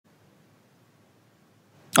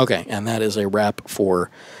Okay, and that is a wrap for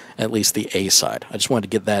at least the A side. I just wanted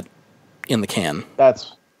to get that in the can.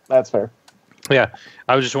 That's fair. Yeah,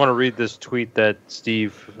 I just want to read this tweet that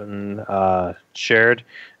Steve shared,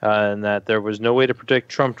 and that there was no way to predict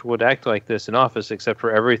Trump would act like this in office except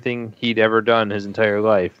for everything he'd ever done his entire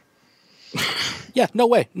life. Yeah, no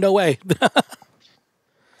way. No way.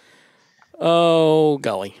 Oh,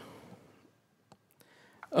 golly.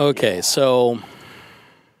 Okay, so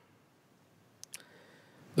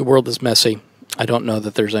the world is messy. I don't know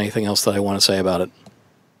that there's anything else that I want to say about it.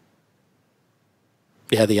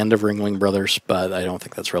 Yeah, the end of Ringling Brothers, but I don't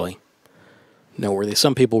think that's really noteworthy.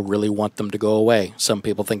 Some people really want them to go away. Some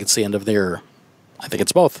people think it's the end of the era. I think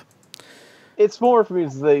it's both. It's more for me.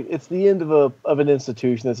 It's the end of an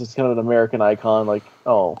institution that's just kind of an American icon. Like,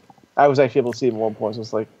 oh, I was actually able to see it at one point. So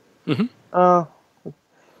it's like,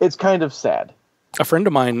 it's kind of sad. A friend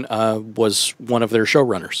of mine was one of their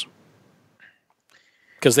showrunners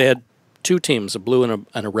because they had two teams, a blue and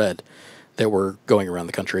a red, that were going around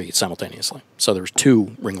the country simultaneously. So there was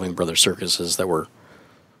two Ringling Brothers circuses that were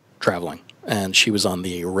traveling, and she was on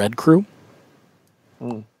the red crew.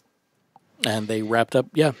 And they wrapped up,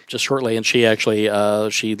 just shortly. And she actually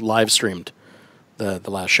she live streamed the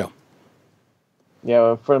last show.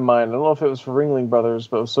 Yeah, a friend of mine. I don't know if it was for Ringling Brothers,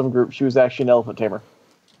 but it was some group. She was actually an elephant tamer.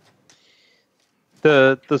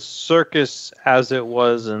 The circus as it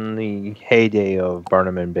was in the heyday of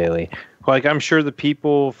Barnum and Bailey. Like, I'm sure the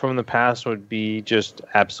people from the past would be just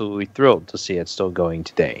absolutely thrilled to see it still going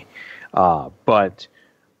today. But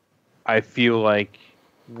I feel like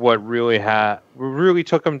what really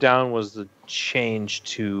took them down was the change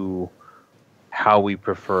to how we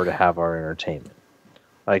prefer to have our entertainment.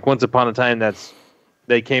 Like, once upon a time,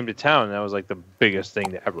 they came to town, and that was like the biggest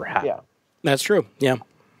thing that ever happened. Yeah, that's true. Yeah,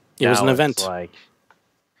 it was an event. Like,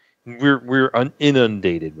 we're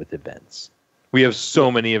inundated with events. We have so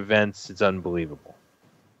many events, it's unbelievable.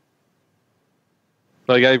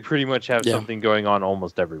 Like, I pretty much have something going on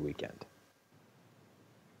almost every weekend.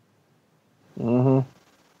 Mm-hmm.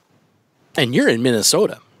 And you're in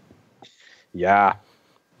Minnesota. Yeah.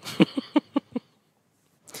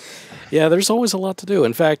 Yeah, there's always a lot to do.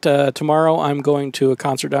 In fact, tomorrow I'm going to a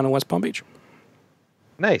concert down in West Palm Beach.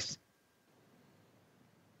 Nice.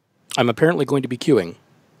 I'm apparently going to be queuing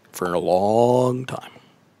for a long time.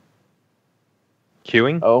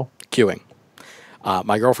 Queuing? Oh. Queuing.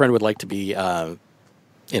 My girlfriend would like to be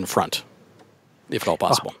in front, if at all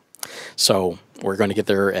possible. Oh. So we're going to get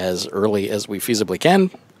there as early as we feasibly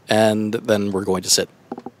can, and then we're going to sit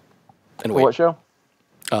and wait. What show?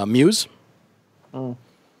 Muse.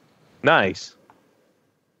 Nice.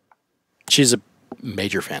 She's a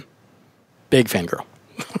major fan. Big fan girl.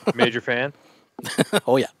 Major fan?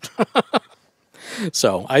 Oh, yeah.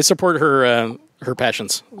 So I support her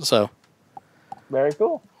passions. So very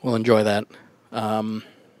cool. We'll enjoy that. I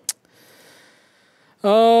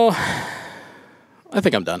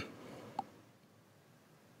think I'm done.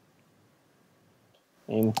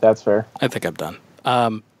 I mean, that's fair. I think I'm done.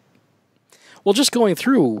 Well, just going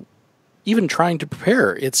through, even trying to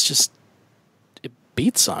prepare, it's just, it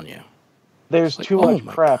beats on you. There's too much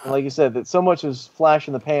crap. And like you said, that so much is flash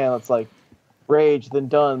in the pan. It's like rage, then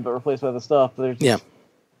done, but replaced by other stuff. But there's just...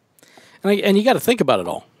 And you got to think about it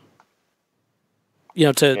all. You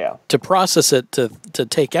know, to process it, to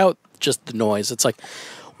take out just the noise. It's like,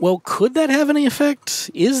 well, could that have any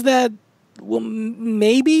effect? Is that, well,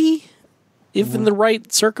 maybe, if in the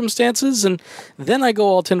right circumstances. And then I go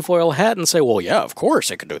all tinfoil hat and say, well, yeah, of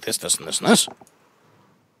course, it could do this, this, and this, and this.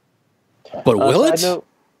 But will it?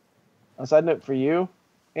 A side note for you,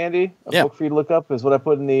 Andy, a book for you to look up is what I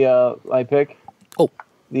put in the my pick. Oh.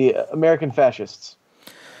 The American Fascists.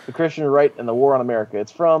 The Christian Right and the War on America.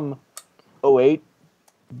 It's from 2008,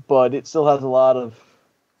 but it still has a lot of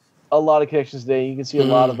connections today. You can see a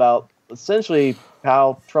lot about essentially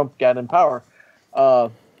how Trump got in power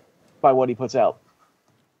by what he puts out.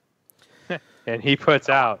 And he puts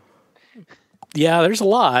out. Yeah, there's a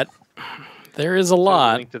lot. There is a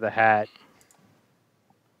lot. Link to the hat.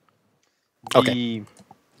 Okay.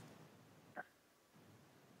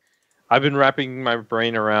 I've been wrapping my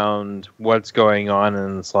brain around what's going on,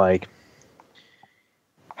 and it's like,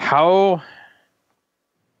 how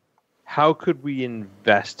could we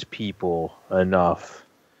invest people enough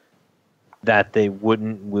that they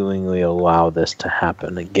wouldn't willingly allow this to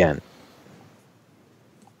happen again?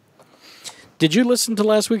 Did you listen to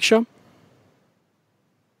last week's show?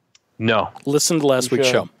 No. Listen to last week's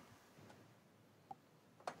show.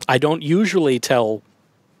 I don't usually tell,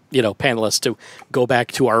 panelists to go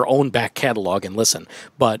back to our own back catalog and listen,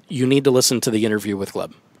 but you need to listen to the interview with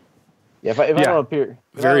Gleb. Yeah, if I don't appear.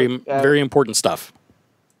 Very important stuff.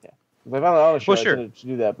 If I found it on a show, Well, sure. I tended to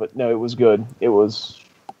do that, but no, it was good. It was.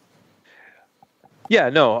 Yeah,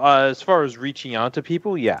 no. As far as reaching out to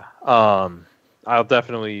people, yeah. I'll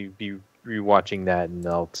definitely be rewatching that, and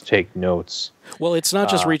I'll take notes. Well, it's not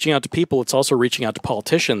just reaching out to people; it's also reaching out to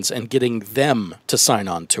politicians and getting them to sign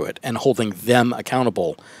on to it, and holding them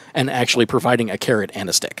accountable, and actually providing a carrot and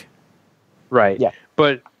a stick. Right. Yeah.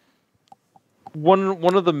 But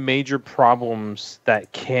one of the major problems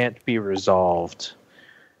that can't be resolved,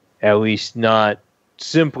 at least not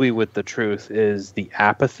simply with the truth, is the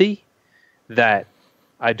apathy that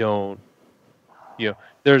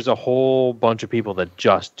there's a whole bunch of people that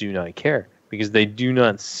just do not care because they do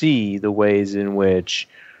not see the ways in which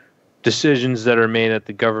decisions that are made at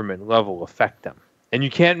the government level affect them. And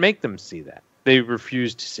you can't make them see that. They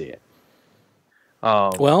refuse to see it.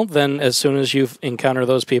 Well, then as soon as you encounter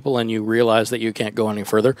those people and you realize that you can't go any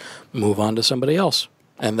further, move on to somebody else.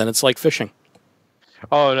 And then it's like fishing.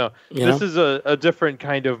 Oh, no. This is a different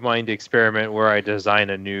kind of mind experiment where I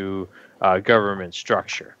design a new government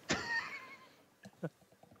structure.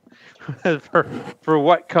 for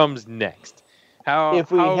what comes next.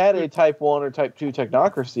 If we had a Type 1 or Type 2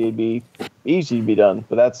 technocracy, it'd be easy to be done.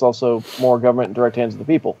 But that's also more government in direct hands of the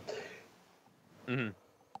people. Mm-hmm.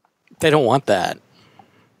 They don't want that.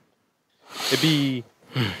 It'd be...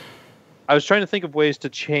 I was trying to think of ways to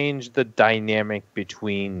change the dynamic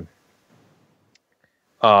between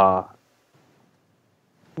what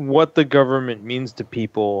the government means to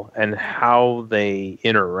people and how they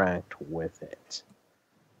interact with it.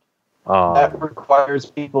 That requires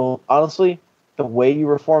people, honestly, the way you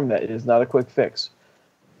reform that is not a quick fix.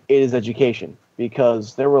 It is education.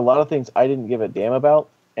 Because there were a lot of things I didn't give a damn about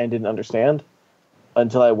and didn't understand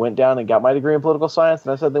until I went down and got my degree in political science,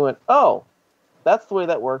 and I suddenly went, oh, that's the way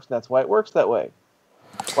that works, and that's why it works that way.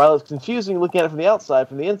 While it's confusing looking at it from the outside,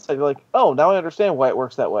 from the inside, you're like, oh, now I understand why it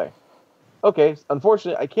works that way. Okay,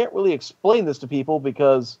 unfortunately, I can't really explain this to people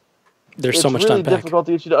because there's so much really to unpack. It's difficult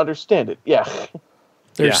to get you to understand it. Yeah.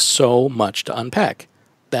 There's so much to unpack.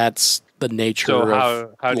 That's the nature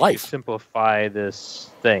of how do life. You simplify this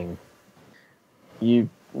thing?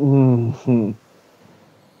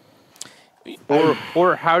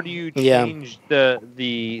 Or how do you change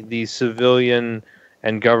the civilian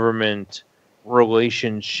and government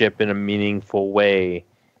relationship in a meaningful way,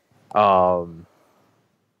 to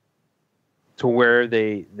where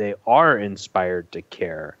they are inspired to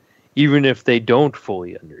care, even if they don't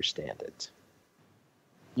fully understand it?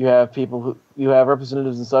 You have you have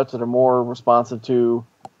representatives and such that are more responsive to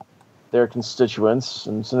their constituents,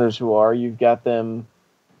 and senators who are. You've got them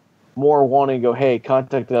more wanting to go, hey,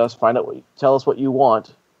 contact us, find out tell us what you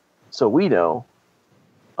want, so we know.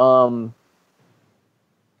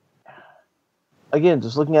 Again,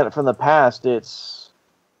 just looking at it from the past, it's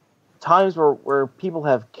times where people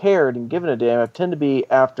have cared and given a damn have tend to be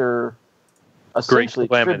after essentially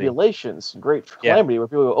tribulations, great calamity, where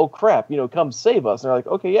people go, oh crap, come save us. And they're like,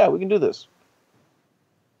 okay, yeah, we can do this.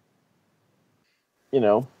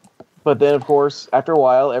 But then of course, after a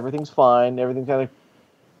while, everything's fine, everything kind of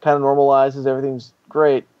normalizes, everything's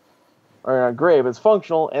great, or not great, but it's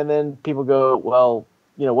functional, and then people go, well,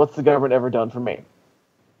 what's the government ever done for me?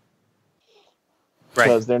 Right.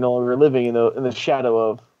 Because they're no longer living in the shadow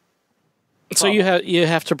of. So you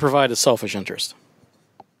have to provide a selfish interest.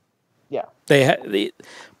 Yeah. The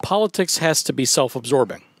politics has to be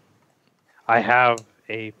self-absorbing. I have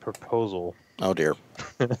a proposal. Oh dear.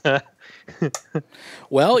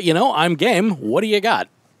 Well, I'm game. What do you got?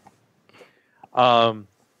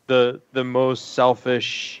 The most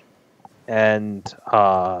selfish and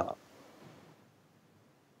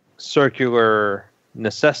circular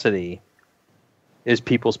necessity is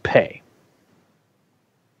people's pay.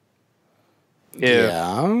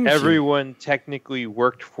 If everyone technically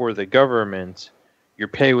worked for the government, your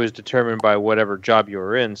pay was determined by whatever job you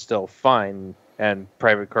were in, still fine, and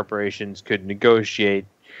private corporations could negotiate,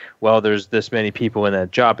 well, there's this many people in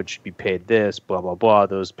that job, it should be paid this, blah, blah, blah.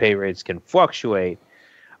 Those pay rates can fluctuate.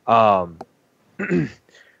 But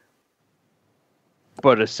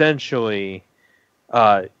essentially,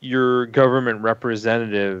 your government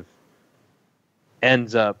representative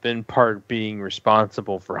ends up in part being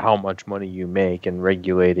responsible for how much money you make and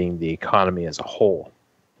regulating the economy as a whole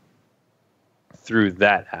through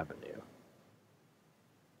that avenue.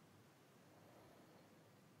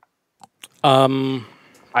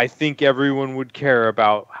 I think everyone would care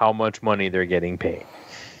about how much money they're getting paid.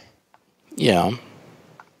 Yeah.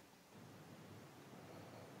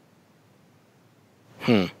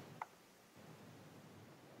 I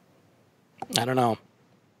don't know.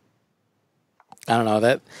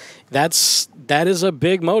 That is a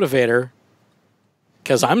big motivator,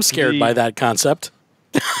 because I'm scared by that concept.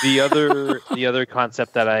 The other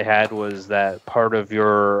concept that I had was that part of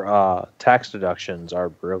your tax deductions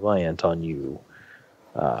are reliant on you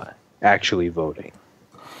actually voting.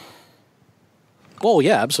 Well,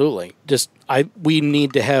 yeah, absolutely. We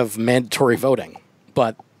need to have mandatory voting,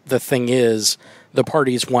 but the thing is, the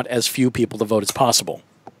parties want as few people to vote as possible,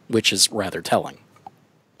 which is rather telling.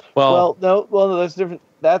 Well, no, that's different.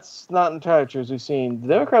 That's not entirely true. As we've seen, the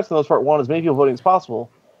Democrats, for the most part, want as many people voting as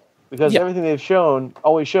possible, because everything they've shown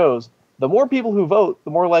always shows the more people who vote,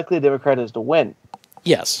 the more likely a Democrat is to win.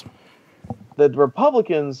 Yes. The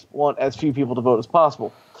Republicans want as few people to vote as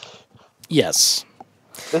possible. Yes.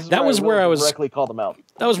 That was where I was directly called them out.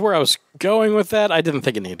 That was where I was going with that. I didn't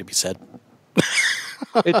think it needed to be said.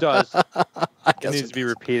 It does. It needs to be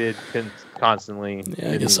repeated constantly.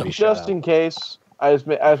 Yeah, I guess so. Just in case, I just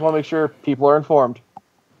want to make sure people are informed.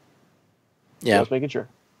 Yeah. Just making sure.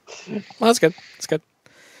 Well, that's good. That's good.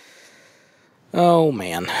 Oh,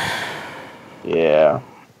 man. Yeah.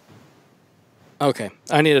 Okay.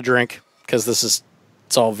 I need a drink because it's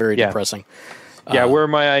all very depressing. Yeah, where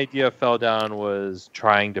my idea fell down was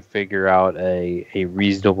trying to figure out a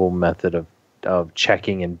reasonable method of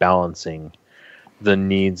checking and balancing the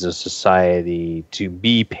needs of society to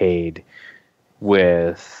be paid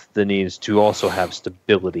with the needs to also have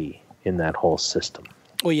stability in that whole system.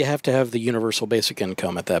 Well, you have to have the universal basic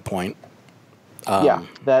income at that point. Yeah,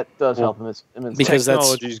 that does help immensely. Because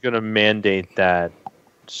technology is going to mandate that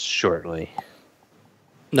shortly.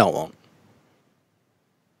 No, it won't.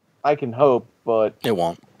 I can hope, but it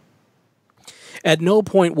won't. At no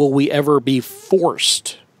point will we ever be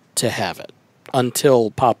forced to have it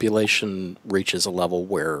until population reaches a level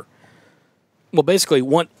where, well, basically,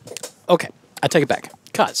 okay, I take it back.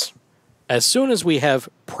 Because as soon as we have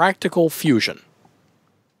practical fusion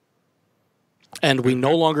and we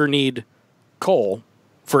no longer need coal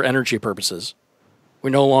for energy purposes,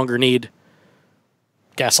 we no longer need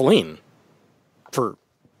gasoline for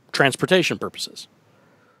transportation purposes.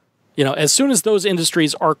 You know, as soon as those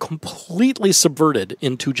industries are completely subverted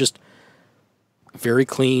into just very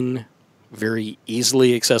clean, very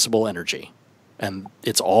easily accessible energy, and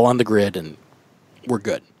it's all on the grid, and we're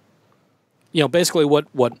good. You know, basically what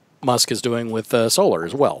Musk is doing with solar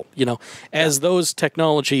as well. You know, as those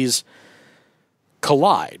technologies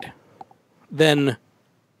collide, then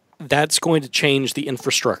that's going to change the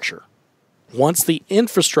infrastructure. Once the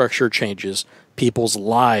infrastructure changes, people's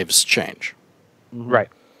lives change. Right.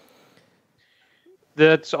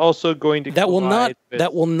 That's also going to that will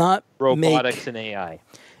not robotics and AI.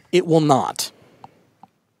 It will not,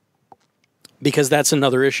 because that's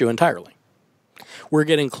another issue entirely. We're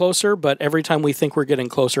getting closer, but every time we think we're getting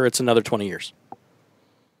closer, it's another 20 years.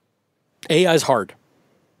 AI is hard.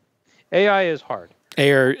 AI is hard.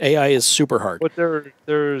 AI is super hard. But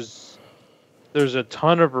there's a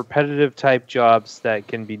ton of repetitive type jobs that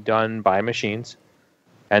can be done by machines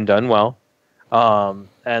and done well.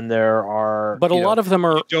 And there are, but a lot of them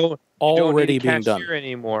are already being done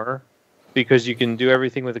anymore, because you can do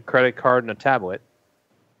everything with a credit card and a tablet.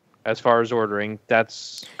 As far as ordering,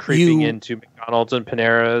 that's creeping into McDonald's and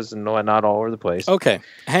Panera's and whatnot all over the place. Okay,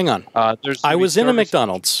 hang on. I was in a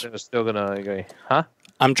McDonald's. Still gonna go, huh?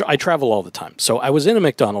 I travel all the time, so I was in a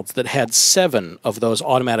McDonald's that had 7 of those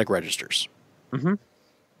automatic registers. Mm-hmm.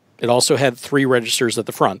 It also had 3 registers at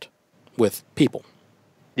the front with people.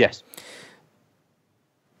 Yes.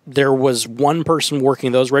 There was one person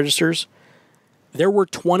working those registers. There were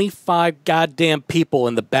 25 goddamn people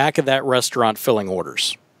in the back of that restaurant filling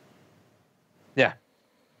orders. Yeah.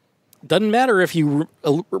 Doesn't matter if you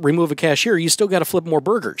remove a cashier, you still got to flip more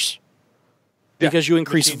burgers. Because you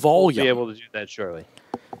increase volume. We'll be able to do that shortly.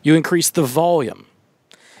 You increase the volume.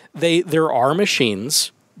 There are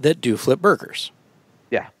machines that do flip burgers.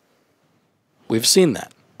 Yeah. We've seen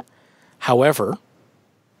that. However,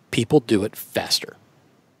 people do it faster.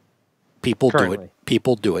 People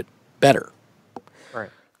do it better. Right.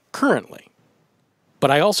 Currently.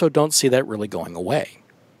 But I also don't see that really going away.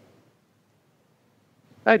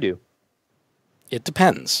 I do. It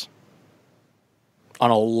depends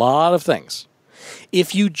on a lot of things.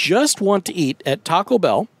 If you just want to eat at Taco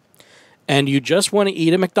Bell, and you just want to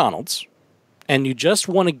eat at McDonald's, and you just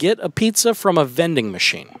want to get a pizza from a vending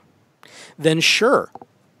machine, then sure,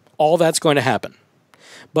 all that's going to happen.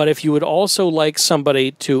 But if you would also like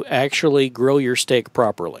somebody to actually grill your steak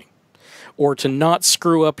properly, or to not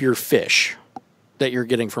screw up your fish that you're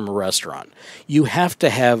getting from a restaurant, you have to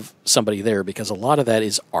have somebody there, because a lot of that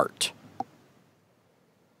is art.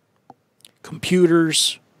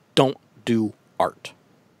 Computers don't do art.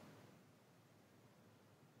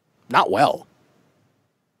 Not well.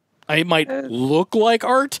 It might look like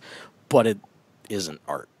art, but it isn't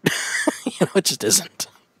art. It just isn't.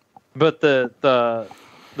 But the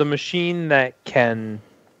machine that can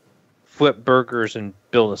flip burgers and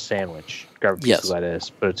build a sandwich, grab a piece of lettuce,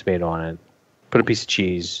 put a tomato on it, put a piece of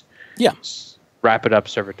cheese, wrap it up,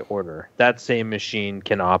 serve it to order. That same machine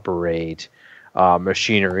can operate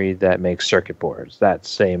machinery that makes circuit boards. That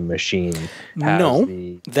same machine has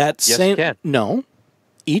No.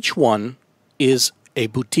 Each one is a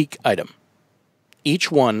boutique item.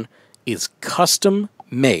 Each one is custom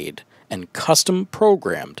made and custom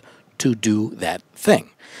programmed to do that thing.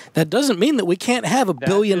 That doesn't mean that we can't have a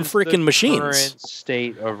billion freaking machines. Current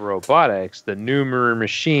state of robotics, the newer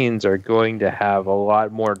machines are going to have a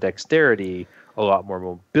lot more dexterity, a lot more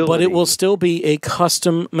mobility. But it will still be a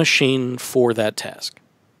custom machine for that task.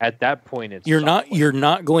 At that point, it's you're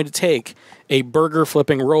not going to take a burger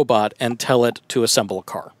flipping robot and tell it to assemble a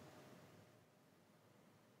car,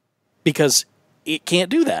 because it can't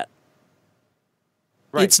do that.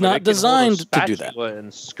 Right, it's not designed to do that.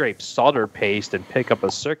 And scrape solder paste and pick up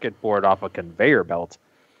a circuit board off a conveyor belt.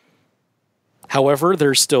 However,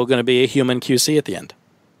 there's still going to be a human QC at the end.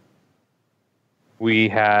 We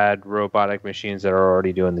had robotic machines that are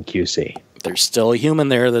already doing the QC. There's still a human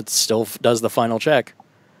there that still does the final check.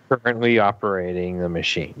 Currently operating the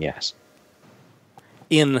machine, yes.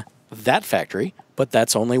 In that factory, but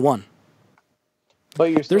that's only one.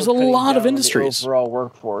 But there's a lot of industries. The overall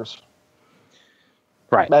workforce.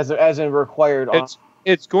 Right. As in required.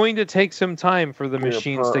 It's going to take some time for the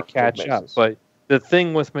machines to catch up. But the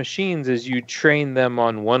thing with machines is you train them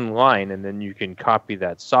on one line, and then you can copy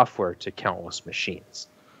that software to countless machines.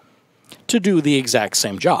 To do the exact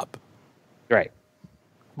same job. Right.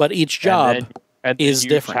 But each job is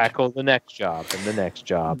different. Tackle the next job and the next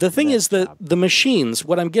job. The thing is that the machines,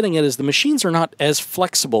 what I'm getting at is the machines are not as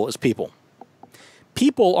flexible as people.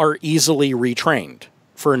 People are easily retrained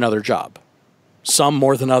for another job. Some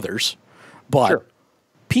more than others, but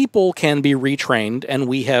people can be retrained, and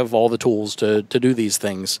we have all the tools to do these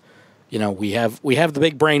things. We have the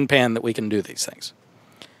big brain pan that we can do these things.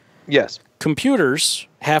 Yes. Computers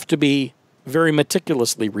have to be very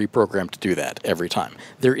meticulously reprogrammed to do that every time.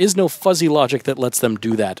 There is no fuzzy logic that lets them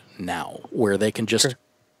do that now, where they can just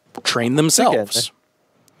train themselves.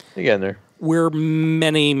 Again, there. We're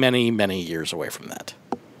many, many, many years away from that.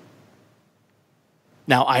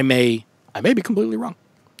 Now, I may be completely wrong.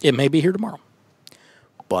 It may be here tomorrow.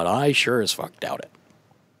 But I sure as fuck doubt it.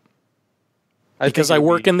 Because I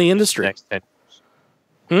work in the industry. Next 10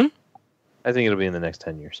 years. I think it'll be in the next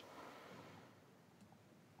 10 years.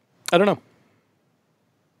 I don't know.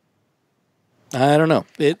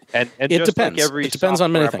 It depends. Like every it depends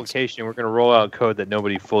on many application, things. We're going to roll out code that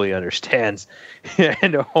nobody fully understands,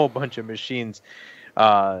 and a whole bunch of machines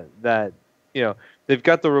that they've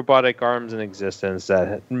got the robotic arms in existence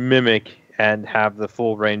that mimic and have the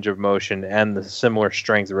full range of motion and the similar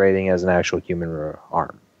strength rating as an actual human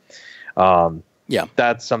arm.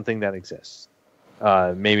 That's something that exists.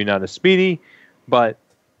 Maybe not as speedy, but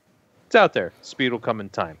it's out there. Speed will come in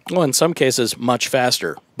time. Well, in some cases, much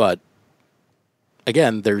faster. But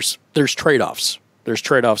again, there's trade-offs. There's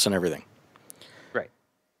trade-offs in everything. Right.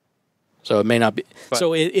 So it may not be. But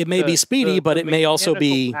so it may be speedy, but it may also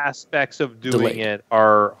be aspects of doing delayed. It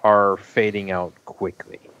are fading out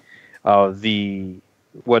quickly.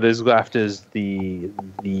 What is left is the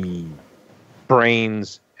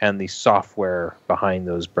brains and the software behind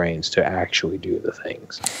those brains to actually do the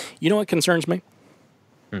things. You know what concerns me?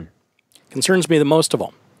 Concerns me the most of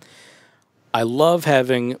all. I love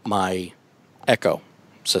having my Echo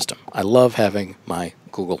system. I love having my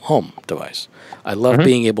Google Home device. I love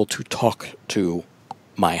being able to talk to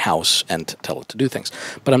my house and tell it to do things.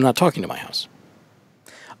 But I'm not talking to my house.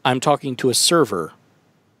 I'm talking to a server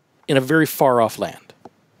in a very far-off land.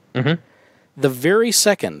 The very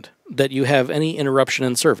second that you have any interruption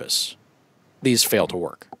in service, these fail to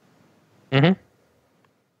work.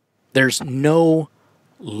 There's no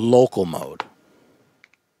local mode.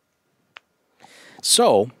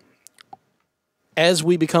 So, as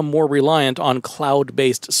we become more reliant on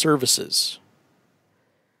cloud-based services,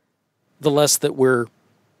 the less that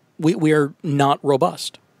we are not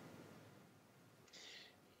robust.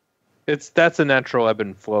 That's a natural ebb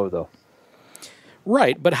and flow, though.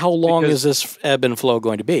 Right, but how long is this ebb and flow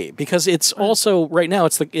going to be? Because it's also right now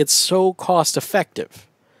it's so cost effective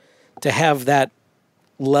to have that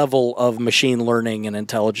level of machine learning and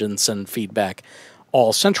intelligence and feedback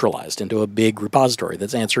all centralized into a big repository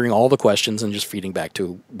that's answering all the questions and just feeding back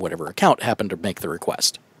to whatever account happened to make the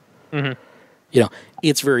request.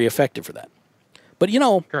 It's very effective for that. But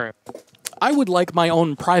I would like my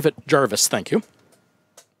own private Jarvis, thank you.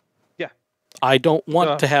 I don't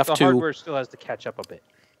want to have the to. hardware still has to catch up a bit.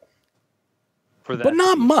 For that, but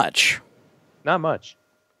not much. Not much.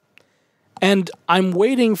 And I'm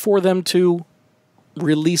waiting for them to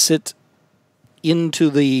release it into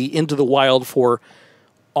the wild for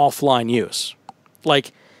offline use.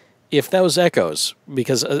 Like, if those Echoes,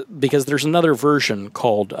 because there's another version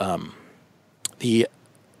called the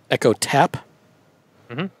Echo Tap,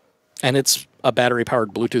 and it's a battery-powered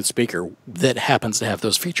Bluetooth speaker that happens to have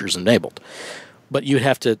those features enabled. But you'd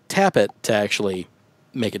have to tap it to actually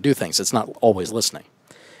make it do things. It's not always listening.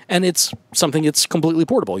 And it's something that's completely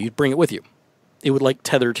portable. You'd bring it with you. It would, like,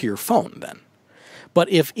 tether to your phone then. But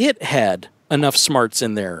if it had enough smarts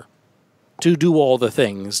in there to do all the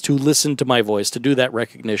things, to listen to my voice, to do that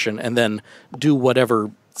recognition, and then do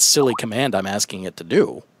whatever silly command I'm asking it to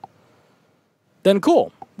do, then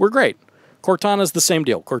cool. We're great. Cortana's the same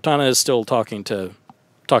deal. Cortana is still talking to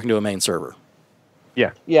a main server.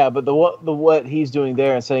 Yeah. Yeah, but the what he's doing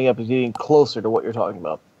there and setting up is getting closer to what you're talking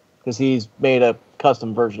about, because he's made a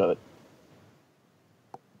custom version of it.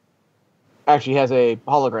 Actually has a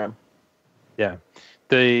hologram. Yeah.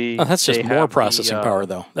 That's just more processing power,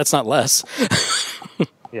 though. That's not less.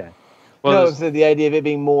 Yeah. Well, no, so the idea of it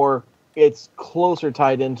being more, it's closer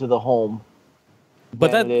tied into the home.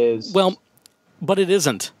 But it is. Well, but it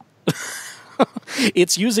isn't.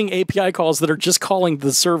 It's using API calls that are just calling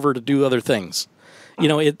the server to do other things. You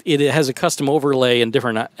know, it has a custom overlay and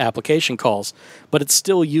different application calls, but it's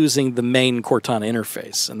still using the main Cortana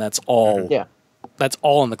interface, and that's all. Yeah. That's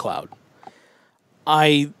all in the cloud.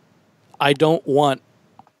 I don't want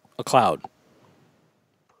a cloud.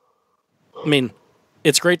 I mean,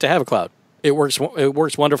 it's great to have a cloud. It works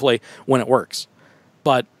wonderfully when it works.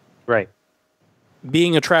 But right.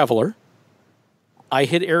 Being a traveler, I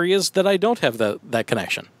hit areas that I don't have that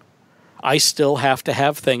connection. I still have to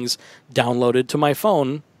have things downloaded to my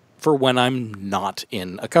phone for when I'm not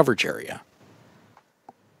in a coverage area.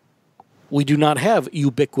 We do not have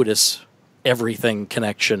ubiquitous everything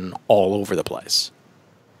connection all over the place.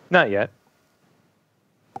 Not yet.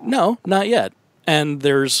 No, not yet. And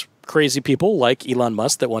there's crazy people like Elon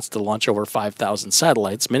Musk that wants to launch over 5,000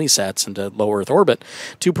 satellites, mini-sats, into low Earth orbit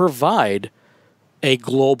to provide a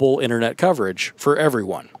global internet coverage for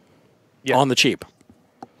everyone on the cheap.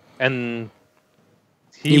 And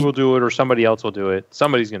he will do it, or somebody else will do it.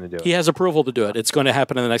 Somebody's going to do it. He has approval to do it. It's going to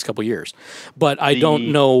happen in the next couple of years. But I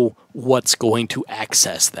don't know what's going to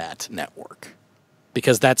access that network,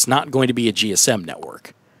 because that's not going to be a GSM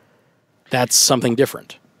network. That's something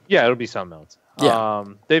different. Yeah, it'll be something else. Yeah.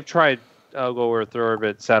 They've tried low Earth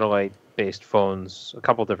orbit satellite-based phones a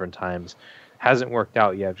couple different times. Hasn't worked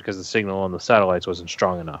out yet because the signal on the satellites wasn't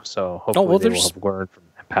strong enough. So hopefully they will have learned from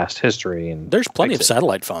past history. And there's plenty of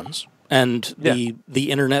satellite phones, and the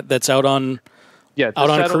internet that's out on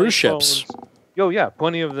cruise ships.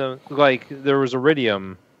 Plenty of them. Like there was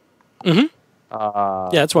Iridium.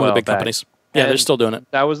 Mm-hmm. It's one of the big companies. Yeah, they're still doing it.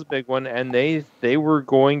 That was the big one, and they were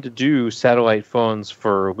going to do satellite phones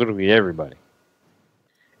for literally everybody.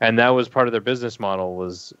 And that was part of their business model.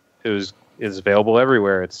 It's available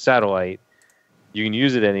everywhere. It's satellite. You can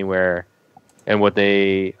use it anywhere. And what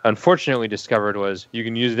they unfortunately discovered was you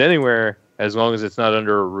can use it anywhere as long as it's not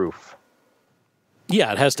under a roof.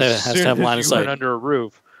 Yeah, it has to have line of sight. If you went under a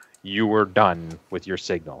roof, you were done with your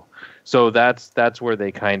signal. So that's where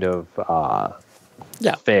they kind of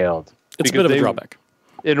failed. It's a bit of a drawback.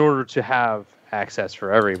 In order to have access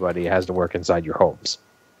for everybody, it has to work inside your homes.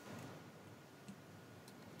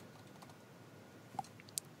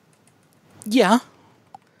 Yeah.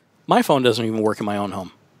 My phone doesn't even work in my own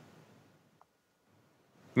home.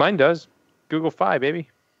 Mine does. Google Fi, baby.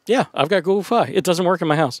 Yeah, I've got Google Fi. It doesn't work in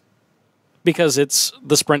my house because it's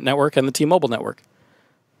the Sprint network and the T-Mobile network.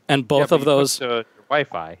 And both of those... your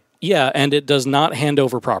Wi-Fi. Yeah, and it does not hand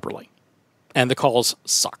over properly. And the calls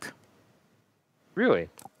suck. Really?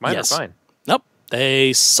 Mine are fine. Nope,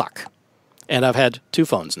 they suck. And I've had 2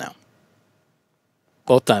 phones now.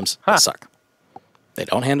 Both times they suck. They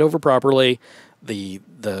don't hand over properly. The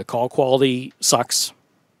call quality sucks.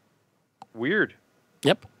 Weird.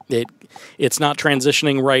 Yep. It's not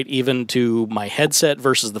transitioning right even to my headset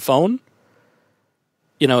versus the phone.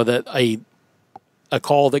 You know, that a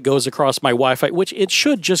call that goes across my Wi-Fi, which it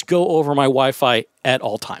should just go over my Wi-Fi at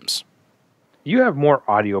all times. You have more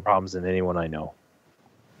audio problems than anyone I know.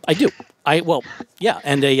 I do.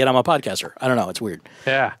 And yet I'm a podcaster. I don't know. It's weird.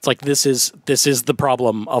 Yeah. It's like this is the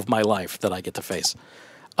problem of my life that I get to face.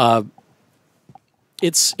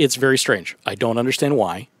 It's very strange. I don't understand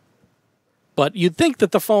why. But you'd think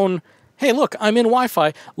that the phone, hey, look, I'm in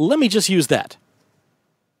Wi-Fi. Let me just use that.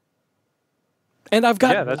 And I've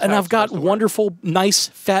got wonderful, nice,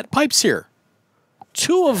 fat pipes here.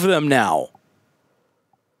 2 of them now.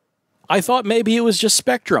 I thought maybe it was just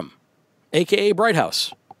Spectrum, a.k.a. Bright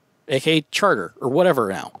House, a.k.a. Charter, or whatever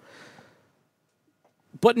now.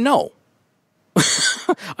 But no.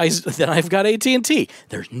 Then I've got AT&T.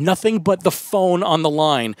 There's nothing but the phone on the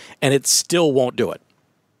line, and it still won't do it.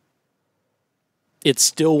 It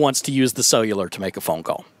still wants to use the cellular to make a phone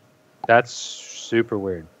call. That's super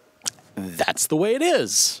weird. That's the way it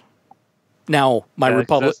is. Now, my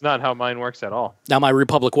Republic... That's not how mine works at all. Now, my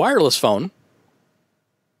Republic Wireless phone,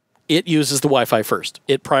 it uses the Wi-Fi first.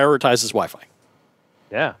 It prioritizes Wi-Fi.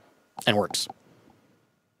 Yeah. And works.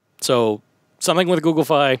 So, something with Google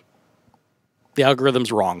Fi, the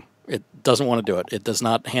algorithm's wrong. It doesn't want to do it. It does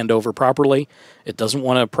not hand over properly. It doesn't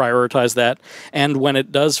want to prioritize that. And when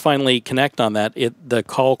it does finally connect on that, the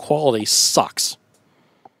call quality sucks.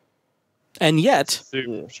 And yet...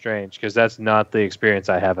 Super strange, because that's not the experience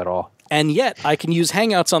I have at all. And yet, I can use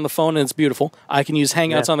Hangouts on the phone and it's beautiful. I can use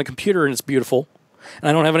Hangouts on the computer and it's beautiful. And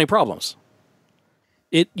I don't have any problems.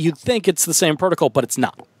 You'd think it's the same protocol, but it's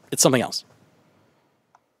not. It's something else.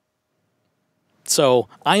 So,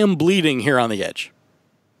 I am bleeding here on the edge.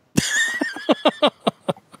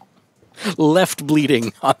 Left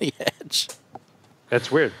bleeding on the edge.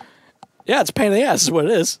 That's weird. Yeah, it's a pain in the ass is what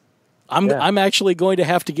it is. I'm actually going to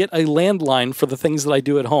have to get a landline for the things that I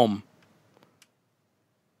do at home.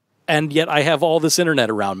 And yet I have all this internet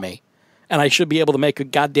around me. And I should be able to make a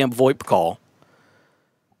goddamn VoIP call.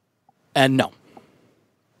 And no.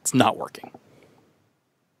 It's not working.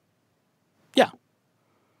 Yeah.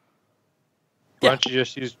 Why don't you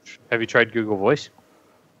just have you tried Google Voice?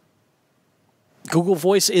 Google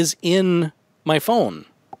Voice is in my phone.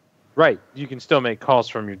 Right. You can still make calls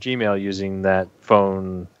from your Gmail using that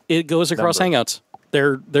phone. It goes across number. Hangouts.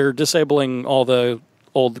 They're disabling all the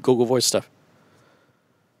old Google Voice stuff.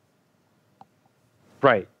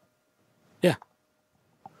 Right. Yeah.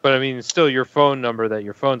 But I mean, it's still your phone number that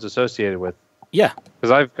your phone's associated with. Yeah.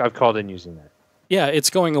 Because I've called in using that. Yeah, it's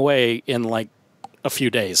going away in like a few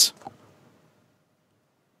days.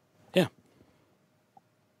 Yeah.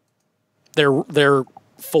 They're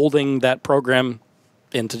folding that program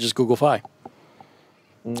into just Google Fi.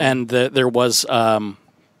 And there was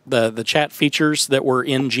the chat features that were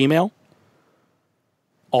in Gmail.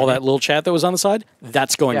 All that little chat that was on the side,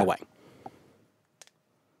 that's going away.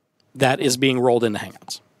 That is being rolled into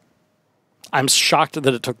Hangouts. I'm shocked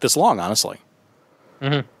that it took this long, honestly.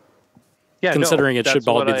 Mm-hmm. Yeah, considering it should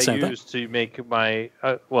all be the that's same what I thing. use to make my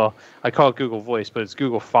I call it Google Voice, but it's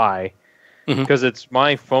Google Fi because it's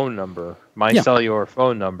my phone number, my cellular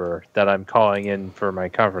phone number that I'm calling in for my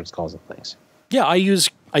conference calls and things. Yeah, I use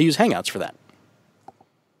Hangouts for that.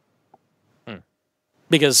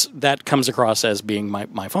 Because that comes across as being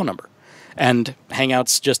my phone number. And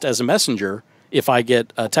Hangouts just as a messenger, if I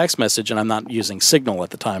get a text message and I'm not using Signal at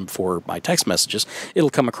the time for my text messages, it'll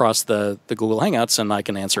come across the Google Hangouts and I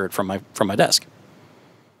can answer it from my desk.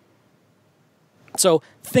 So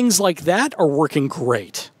things like that are working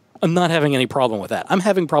great. I'm not having any problem with that. I'm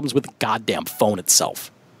having problems with the goddamn phone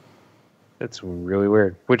itself. That's really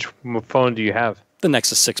weird. Which phone do you have? The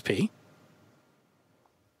Nexus 6P.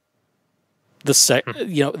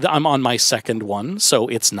 I'm on my second one, so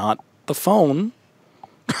it's not the phone.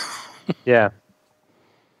 Yeah.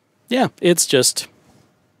 Yeah, it's just...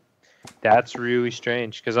 That's really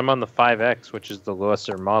strange, because I'm on the 5X, which is the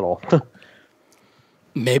lesser model.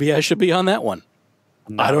 Maybe I should be on that one.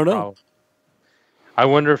 I don't know. I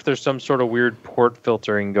wonder if there's some sort of weird port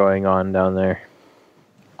filtering going on down there.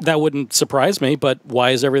 That wouldn't surprise me, but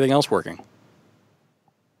why is everything else working?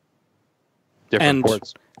 Different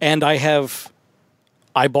ports. And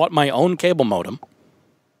I bought my own cable modem.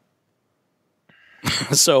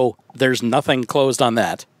 So there's nothing closed on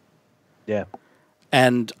that. Yeah.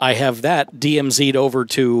 And I have that DMZ'd over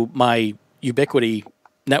to my Ubiquiti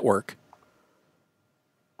network.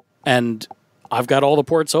 And I've got all the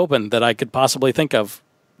ports open that I could possibly think of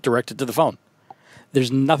directed to the phone.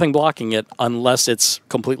 There's nothing blocking it unless it's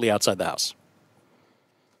completely outside the house.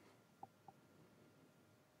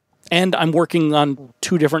 And I'm working on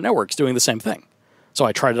 2 different networks doing the same thing. So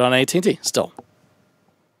I tried it on AT&T still.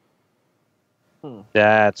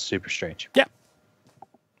 That's super strange. Yeah.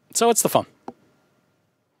 So it's the phone.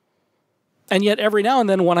 And yet every now and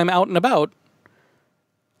then when I'm out and about,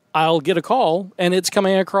 I'll get a call and it's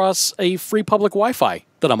coming across a free public Wi-Fi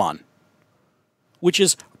that I'm on. Which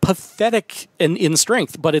is pathetic in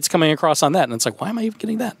strength, but it's coming across on that. And it's like, why am I even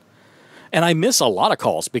getting that? And I miss a lot of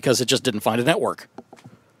calls because it just didn't find a network.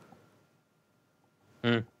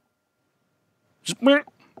 Just,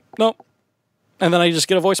 no. And then I just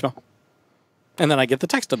get a voicemail. And then I get the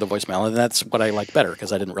text of the voicemail, and that's what I like better,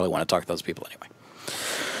 because I didn't really want to talk to those people anyway.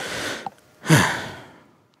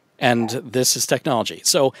 And this is technology.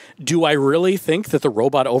 So do I really think that the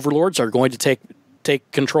robot overlords are going to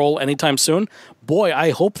take control anytime soon? Boy,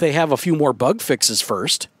 I hope they have a few more bug fixes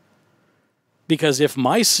first. Because if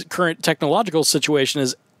my current technological situation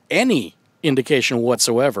is any indication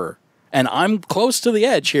whatsoever, and I'm close to the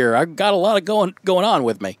edge here, I've got a lot of going on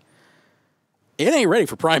with me, it ain't ready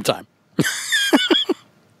for prime time.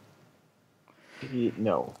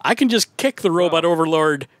 No. I can just kick the robot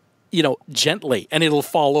overlord, gently, and it'll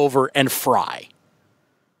fall over and fry.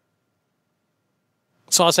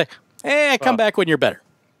 So I'll say, hey, come back when you're better.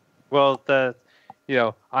 Well,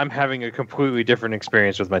 I'm having a completely different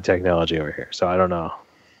experience with my technology over here, so I don't know.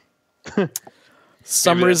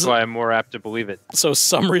 That's why I'm more apt to believe it. So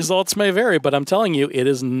some results may vary, but I'm telling you, it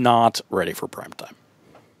is not ready for prime time.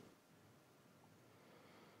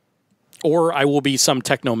 Or I will be some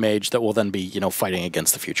techno mage that will then be, fighting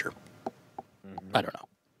against the future. Mm-hmm. I don't know.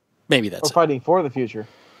 Maybe that's or fighting for the future.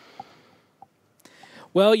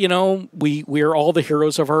 Well, we are all the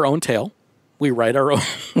heroes of our own tale. We write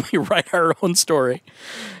our own story.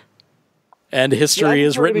 And history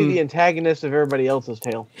is written. To be the antagonist of everybody else's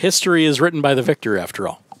tale. History is written by the victor, after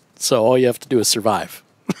all. So all you have to do is survive.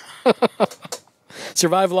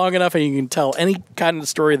 Survive long enough, and you can tell any kind of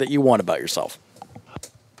story that you want about yourself.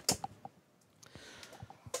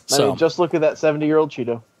 Just look at that 70-year-old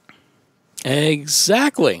Cheeto.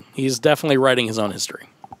 Exactly. He's definitely writing his own history.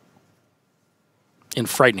 In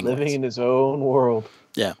frightening ways. Living in his own world.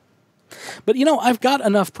 Yeah. But, I've got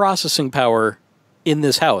enough processing power in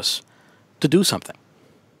this house to do something.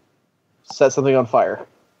 Set something on fire.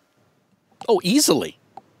 Oh, easily.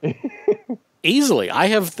 Easily. I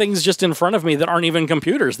have things just in front of me that aren't even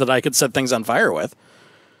computers that I could set things on fire with.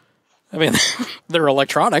 I mean, they're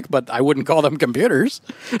electronic, but I wouldn't call them computers.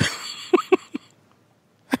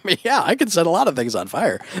 I mean, yeah, I could set a lot of things on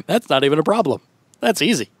fire. That's not even a problem. That's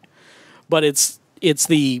easy. But it's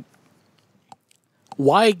the...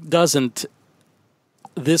 Why doesn't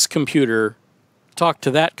this computer talk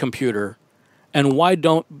to that computer, and why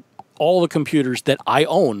don't all the computers that I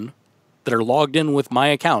own that are logged in with my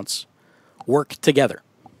accounts work together?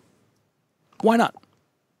 Why not?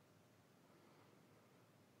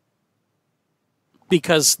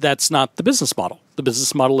 Because that's not the business model. The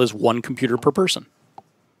business model is one computer per person.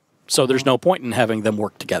 So there's no point in having them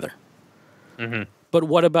work together. Mm-hmm. But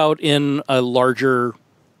what about in a larger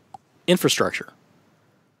infrastructure?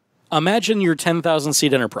 Imagine your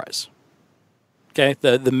 10,000-seat enterprise. Okay,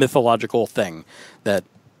 the mythological thing that,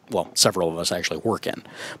 several of us actually work in.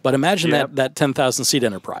 But imagine that 10,000-seat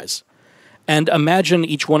enterprise. And imagine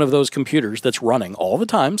each one of those computers that's running all the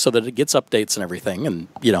time so that it gets updates and everything. And,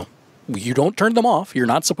 you don't turn them off. You're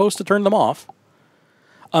not supposed to turn them off.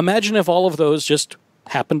 Imagine if all of those just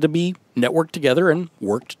happened to be networked together and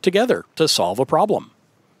worked together to solve a problem.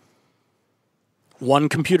 One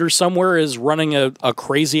computer somewhere is running a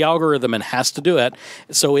crazy algorithm and has to do it,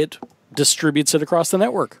 so it distributes it across the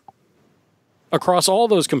network. Across all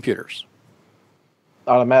those computers.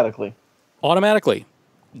 Automatically.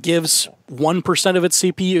 Gives 1% of its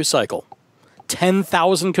CPU cycle.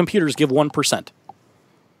 10,000 computers give 1%.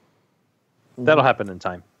 That'll happen in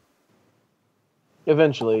time.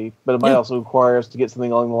 Eventually, but it might also require us to get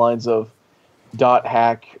something along the lines of dot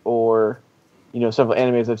hack or, several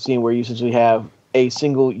animes I've seen where you essentially have a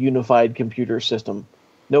single unified computer system.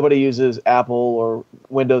 Nobody uses Apple or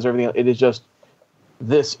Windows or everything else. It is just,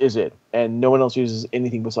 this is it. And no one else uses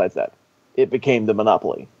anything besides that. It became the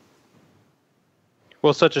monopoly.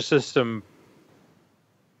 Well, such a system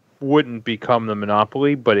wouldn't become the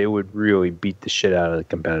monopoly, but it would really beat the shit out of the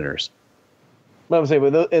competitors. But I'm saying,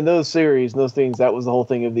 but in those series, those things, that was the whole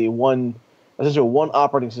thing of essentially one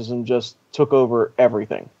operating system just took over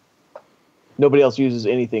everything. Nobody else uses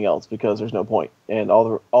anything else because there's no point. And all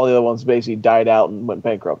the other ones basically died out and went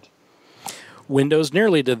bankrupt. Windows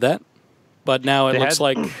nearly did that, but now it looks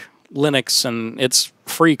like Linux and its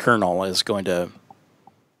free kernel is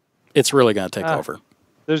it's really going to take over.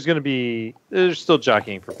 There's still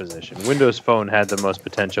jockeying for position. Windows Phone had the most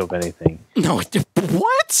potential of anything. No,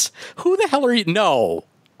 what? Who the hell are you? No,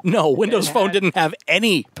 Windows Phone didn't have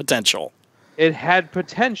any potential. It had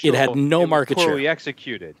potential. It had no market share. Poorly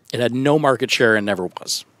executed. It had no market share and never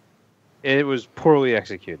was. It was poorly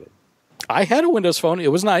executed. I had a Windows Phone.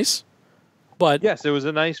 It was nice, but yes, it was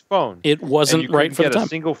a nice phone. It wasn't right for the time. You couldn't get a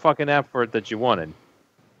single fucking app for it that you wanted.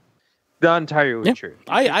 Not entirely true.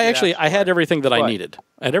 I had everything that I needed.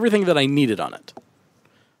 I had everything that I needed on it.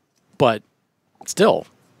 But still,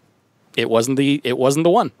 it wasn't the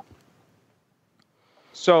one.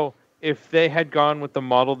 So if they had gone with the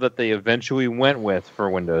model that they eventually went with for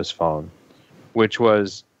Windows Phone, which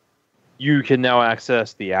was you can now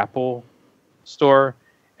access the Apple Store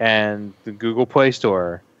and the Google Play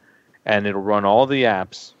Store, and it'll run all the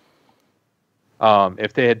apps.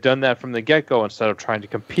 If they had done that from the get-go instead of trying to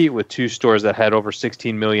compete with two stores that had over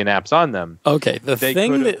 16 million apps on them. Okay, the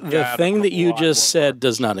thing that you just said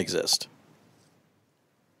does not exist.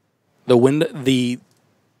 The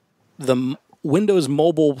Windows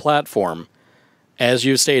mobile platform, as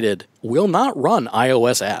you stated, will not run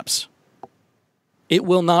iOS apps. It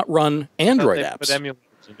will not run Android apps. Put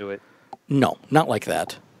emulators into it. No, not like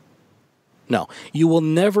that. No, you will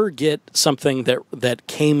never get something that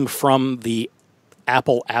came from the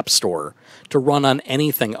Apple App Store to run on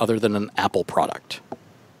anything other than an Apple product.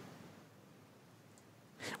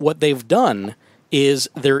 What they've done is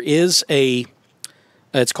it's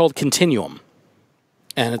called Continuum,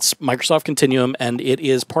 and it's Microsoft Continuum, and it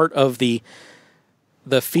is part of the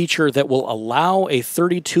feature that will allow a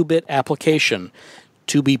 32-bit application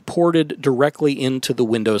to be ported directly into the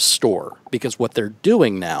Windows Store, because what they're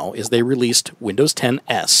doing now is they released Windows 10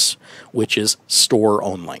 S, which is store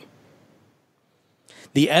only.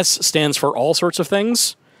 The S stands for all sorts of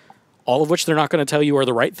things, all of which they're not going to tell you are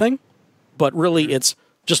the right thing, but really it's,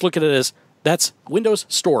 just look at it as, that's Windows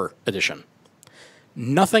Store Edition.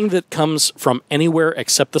 Nothing that comes from anywhere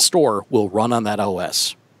except the store will run on that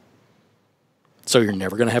OS. So you're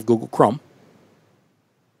never going to have Google Chrome.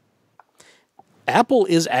 Apple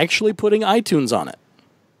is actually putting iTunes on it.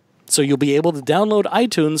 So you'll be able to download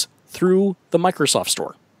iTunes through the Microsoft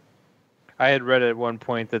Store. I had read at one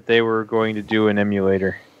point that they were going to do an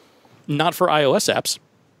emulator. Not for iOS apps.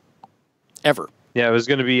 Ever. Yeah, it was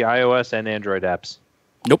going to be iOS and Android apps.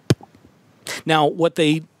 Nope. Now,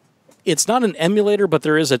 it's not an emulator, but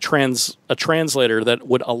there is a translator that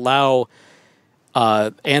would allow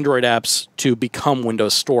Android apps to become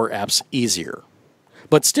Windows Store apps easier.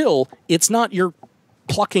 But still, it's not you're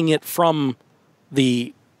plucking it from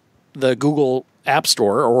the Google App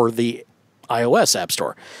Store or the iOS App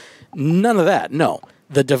Store. None of that, no.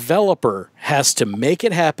 The developer has to make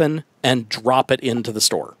it happen and drop it into the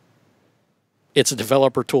store. It's a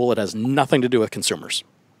developer tool. It has nothing to do with consumers.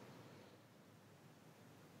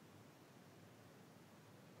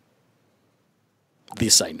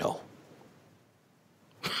 This I know.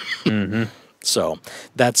 Mm-hmm. So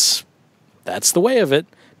that's the way of it,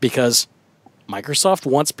 because Microsoft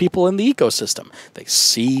wants people in the ecosystem. They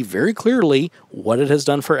see very clearly what it has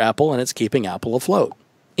done for Apple, and it's keeping Apple afloat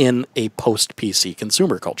in a post-PC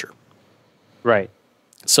consumer culture. Right.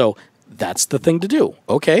 So that's the thing to do.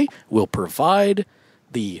 Okay, we'll provide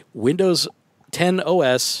the Windows 10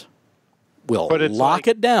 OS. We'll lock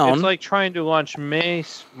it down. It's like trying to launch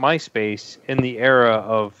MySpace in the era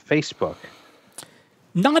of Facebook.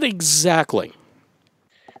 Not exactly.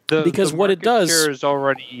 Because what it does... market share has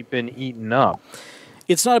already been eaten up.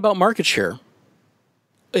 It's not about market share.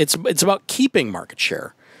 It's about keeping market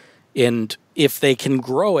share. And if they can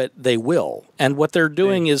grow it, they will. And what they're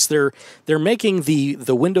doing is they're making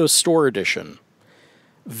the Windows Store Edition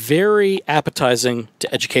very appetizing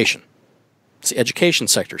to education. It's the education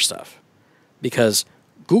sector stuff. Because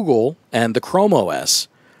Google and the Chrome OS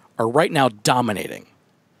are right now dominating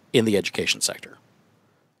in the education sector.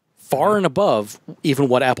 Far and above even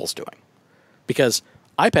what Apple's doing. Because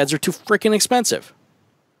iPads are too freaking expensive.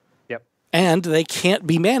 Yep. And they can't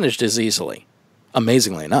be managed as easily,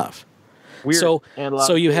 amazingly enough. Weird.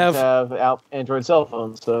 So you have Android cell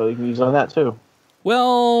phones, so you can use on that too.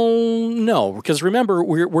 Well, no, because remember,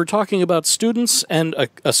 we're talking about students and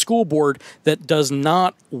a school board that does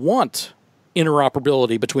not want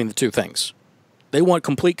interoperability between the two things. They want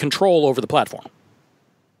complete control over the platform.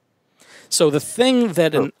 So the thing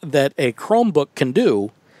that a Chromebook can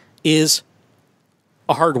do is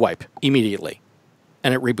a hard wipe immediately,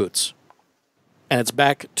 and it reboots. And it's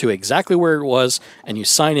back to exactly where it was, and you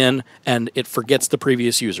sign in, and it forgets the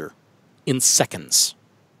previous user in seconds.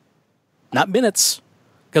 Not minutes,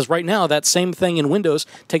 because right now that same thing in Windows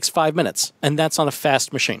takes 5 minutes, and that's on a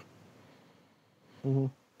fast machine. Mm-hmm.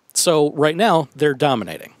 So right now, they're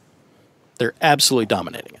dominating. They're absolutely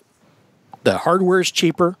dominating it. The hardware is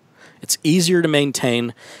cheaper, it's easier to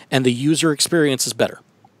maintain, and the user experience is better.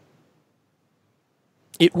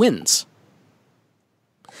 It wins.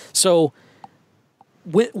 So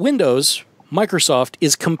Windows, Microsoft,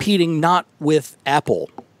 is competing not with Apple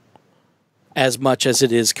as much as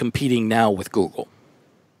it is competing now with Google.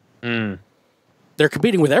 Mm. They're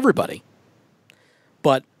competing with everybody,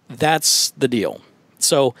 but that's the deal.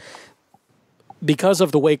 So because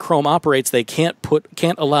of the way Chrome operates, they can't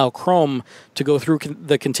allow Chrome to go through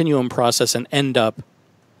the continuum process and end up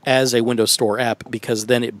as a Windows Store app, because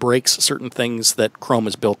then it breaks certain things that Chrome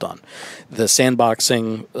is built on. The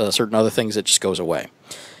sandboxing, certain other things, it just goes away.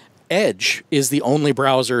 Edge is the only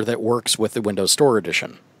browser that works with the Windows Store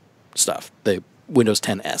Edition stuff, the Windows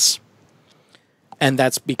 10s. And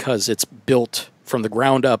that's because it's built from the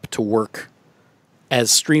ground up to work as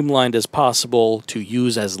streamlined as possible, to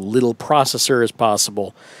use as little processor as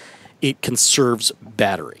possible. It conserves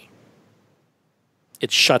battery.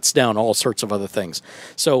 It shuts down all sorts of other things.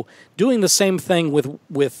 So doing the same thing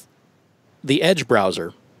with the Edge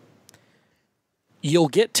browser, you'll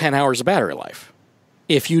get 10 hours of battery life.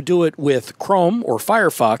 If you do it with Chrome or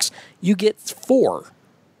Firefox, you get 4,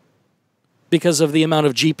 because of the amount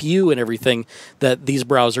of GPU and everything that these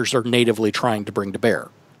browsers are natively trying to bring to bear.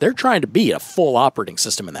 They're trying to be a full operating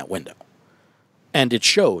system in that window. And it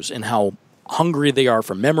shows in how hungry they are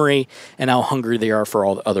for memory and how hungry they are for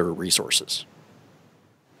all the other resources.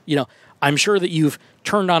 You know, I'm sure that you've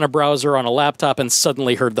turned on a browser on a laptop and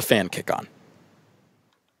suddenly heard the fan kick on.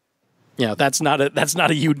 You know, that's not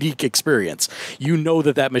a unique experience. You know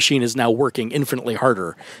that machine is now working infinitely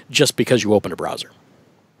harder just because you open a browser.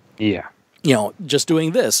 Yeah. You know, just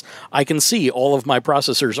doing this, I can see all of my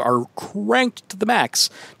processors are cranked to the max,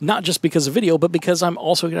 not just because of video, but because I'm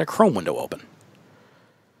also got a Chrome window open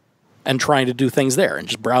and trying to do things there, and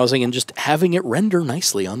just browsing and just having it render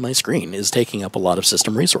nicely on my screen is taking up a lot of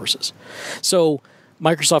system resources. So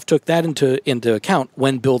Microsoft took that into account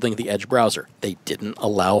when building the Edge browser. They didn't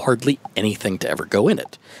allow hardly anything to ever go in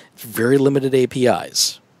it. Very limited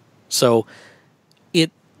APIs. So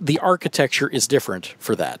the architecture is different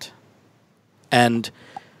for that. And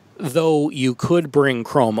though you could bring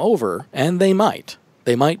Chrome over, and they might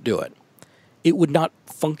do it, it would not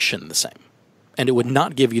function the same. And it would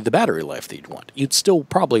not give you the battery life that you'd want. You'd still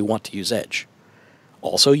probably want to use Edge.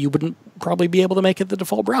 Also, you wouldn't probably be able to make it the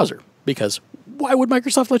default browser, because why would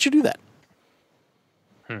Microsoft let you do that?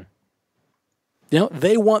 You know,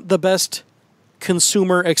 they want the best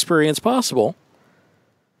consumer experience possible,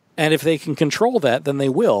 and if they can control that, then they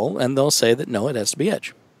will, and they'll say that no, it has to be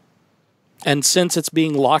Edge. And since it's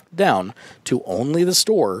being locked down to only the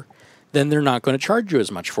store, then they're not going to charge you as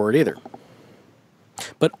much for it either.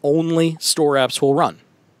 But only store apps will run.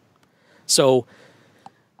 So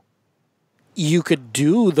you could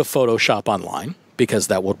do the Photoshop online, because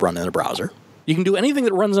that would run in a browser. You can do anything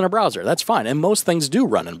that runs in a browser. That's fine. And most things do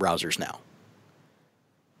run in browsers now.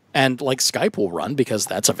 And like Skype will run, because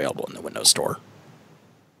that's available in the Windows Store.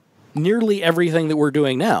 Nearly everything that we're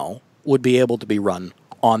doing now would be able to be run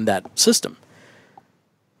on that system.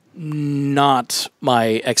 Not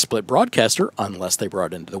my XSplit Broadcaster, unless they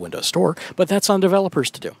brought it into the Windows Store, but that's on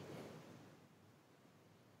developers to do.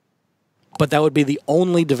 But that would be the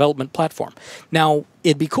only development platform. Now,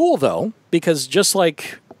 it'd be cool, though, because just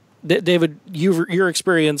like, David, your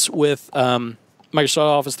experience with Microsoft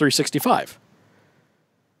Office 365,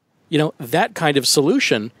 you know, that kind of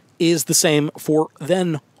solution is the same for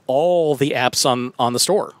then all the apps on the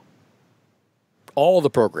store. All the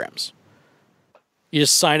programs. You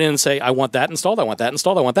just sign in and say, I want that installed, I want that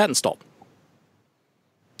installed, I want that installed.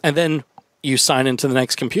 And then you sign into the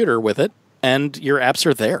next computer with it, and your apps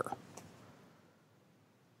are there.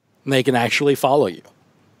 And they can actually follow you.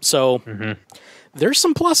 So there's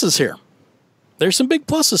some pluses here. There's some big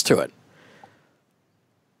pluses to it.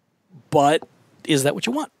 But is that what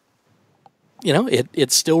you want? You know,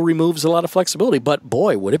 it still removes a lot of flexibility, but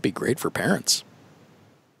boy, would it be great for parents.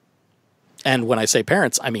 And when I say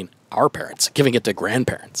parents, I mean our parents, giving it to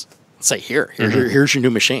grandparents. Say, here's your new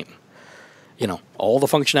machine. You know, all the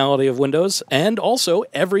functionality of Windows, and also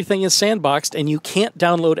everything is sandboxed, and you can't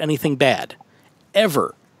download anything bad,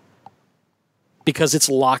 ever, because it's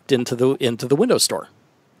locked into the Windows Store.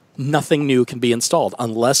 Nothing new can be installed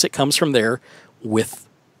unless it comes from there with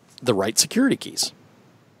the right security keys.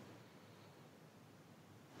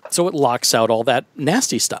 So it locks out all that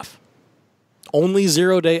nasty stuff. Only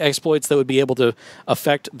zero-day exploits that would be able to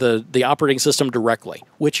affect the operating system directly,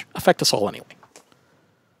 which affect us all anyway.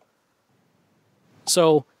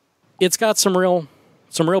 So it's got some real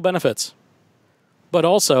benefits. But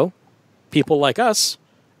also, people like us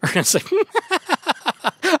are going to say,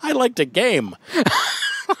 I like to game.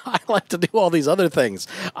 I like to do all these other things.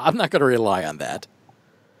 I'm not going to rely on that.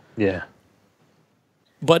 Yeah.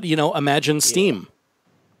 But, you know, imagine Steam.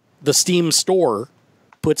 The Steam store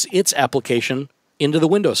puts its application into the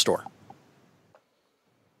Windows Store.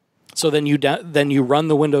 So then you run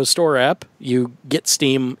the Windows Store app, you get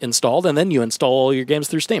Steam installed, and then you install all your games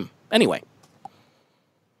through Steam. Anyway.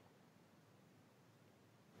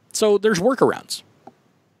 So there's workarounds.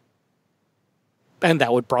 And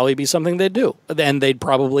that would probably be something they'd do. And they'd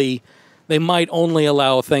probably They might only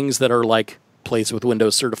allow things that are like plays with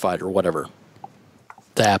Windows certified or whatever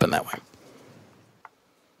to happen that way.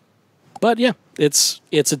 But yeah, it's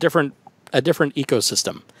a different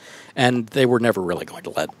ecosystem, and they were never really going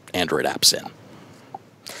to let Android apps in.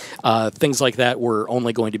 Things like that were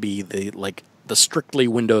only going to be the strictly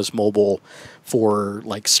Windows Mobile for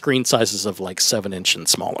like screen sizes of like 7-inch and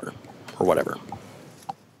smaller or whatever.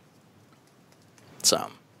 So,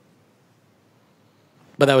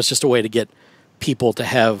 but that was just a way to get people to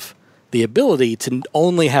have the ability to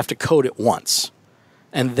only have to code it once,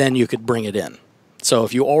 and then you could bring it in. So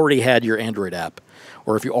if you already had your Android app,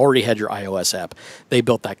 or if you already had your iOS app, they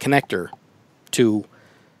built that connector to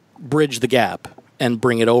bridge the gap and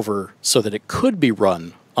bring it over so that it could be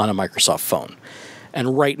run on a Microsoft phone.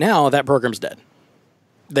 And right now, that program's dead.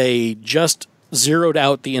 They just zeroed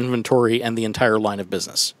out the inventory and the entire line of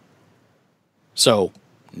business. So,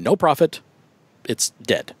 no profit. It's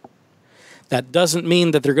dead. That doesn't mean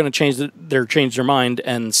that they're going to change their mind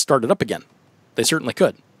and start it up again. They certainly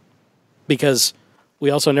could. Because we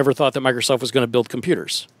also never thought that Microsoft was going to build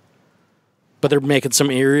computers. But they're making some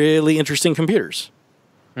really interesting computers.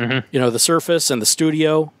 Mm-hmm. You know, the Surface and the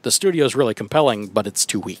Studio. The Studio is really compelling, but it's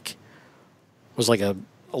too weak. It was like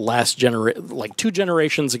like 2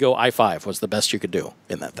 generations ago, i5 was the best you could do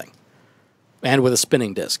in that thing. And with a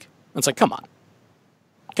spinning disk. It's like, come on.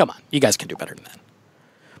 Come on. You guys can do better than that.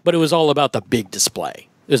 But it was all about the big display.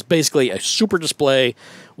 It was basically a super display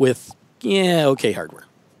with, okay hardware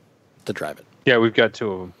to drive it. Yeah, we've got 2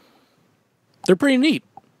 of them. They're pretty neat,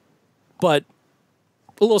 but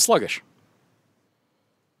a little sluggish.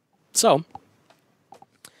 So,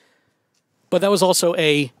 but that was also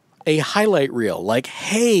a highlight reel. Like,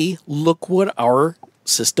 hey, look what our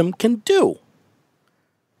system can do.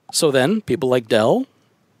 So then people like Dell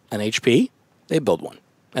and HP, they build one,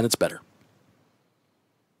 and it's better.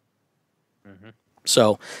 Mm-hmm.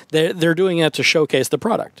 So they're doing it to showcase the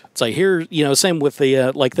product. It's like, here, same with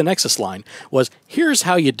the like the Nexus line was, here's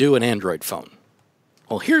how you do an Android phone.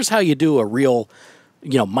 Well, here's how you do a real,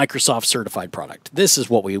 Microsoft certified product. This is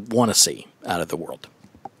what we want to see out of the world.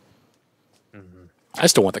 Mm-hmm. I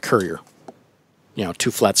still want the Courier.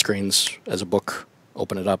 2 flat screens as a book.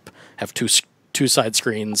 Open it up. Have two side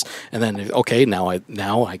screens, and then okay, now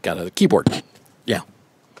I got a keyboard. Yeah,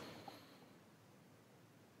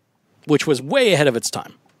 which was way ahead of its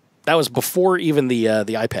time. That was before even the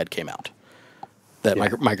iPad came out. That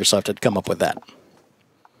Microsoft had come up with that.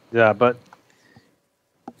 Yeah, but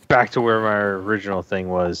back to where my original thing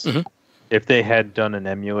was, mm-hmm. If they had done an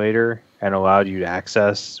emulator and allowed you to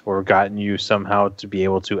access or gotten you somehow to be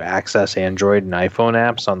able to access Android and iPhone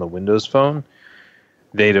apps on the Windows phone,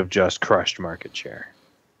 they'd have just crushed market share.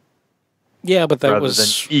 Yeah, but that rather was than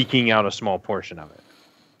eking out a small portion of it.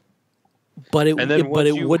 But it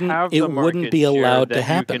wouldn't be allowed to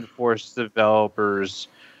happen. You can force developers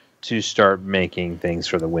to start making things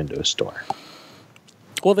for the Windows Store.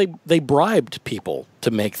 Well, they bribed people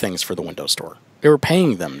to make things for the Windows Store. They were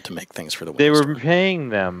paying them to make things for the Windows Store. They were paying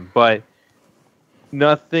them, but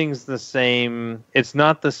nothing's the same. It's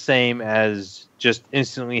not the same as just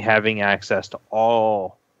instantly having access to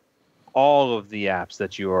all of the apps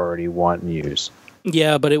that you already want and use.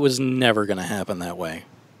 Yeah, but it was never going to happen that way.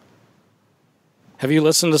 Have you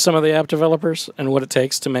listened to some of the app developers and what it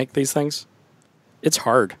takes to make these things? It's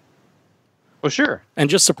hard. Well, sure. And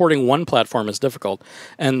just supporting one platform is difficult.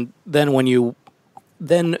 And then when you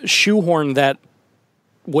shoehorn that,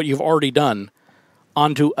 what you've already done,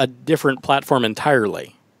 onto a different platform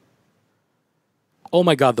entirely. Oh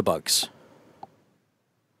my God, the bugs.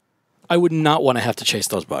 I would not want to have to chase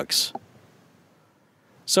those bugs.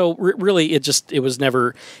 So really, it was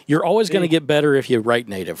never... You're always going to get better if you write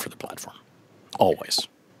native for the platform. Always.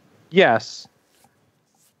 Yes.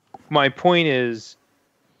 My point is,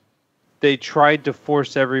 they tried to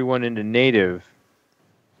force everyone into native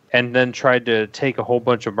and then tried to take a whole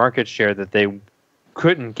bunch of market share that they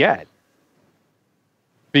couldn't get.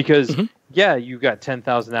 Because, mm-hmm. You got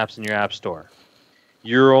 10,000 apps in your app store.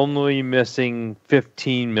 You're only missing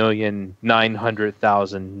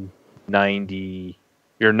 15,900,090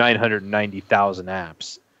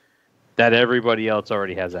 apps that everybody else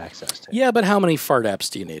already has access to. Yeah, but how many fart apps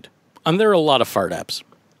do you need? There are a lot of fart apps.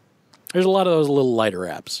 There's a lot of those little lighter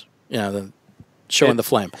apps, showing the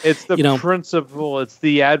flame. It's the principle. It's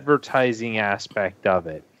the advertising aspect of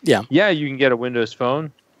it. Yeah. Yeah, you can get a Windows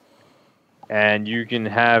phone, and you can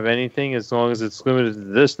have anything as long as it's limited to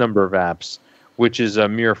this number of apps, which is a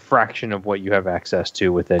mere fraction of what you have access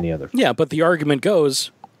to with any other phone. Yeah, but the argument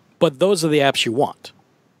goes, but those are the apps you want.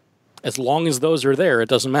 As long as those are there, it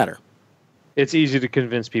doesn't matter. It's easy to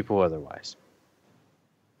convince people otherwise.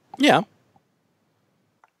 Yeah,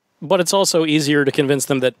 But it's also easier to convince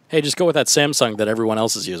them that, hey, just go with that Samsung that everyone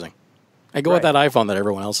else is using. Hey, go with that iPhone that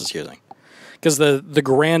everyone else is using. Because the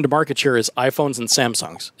grand market share is iPhones and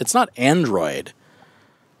Samsungs. It's not Android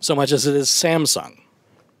so much as it is Samsung.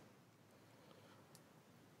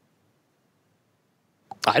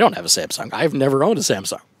 I don't have a Samsung. I've never owned a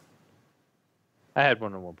Samsung. I had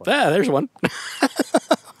one at one point. Ah, there's one.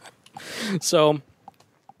 So,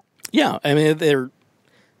 yeah, I mean,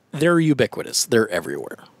 they're ubiquitous. They're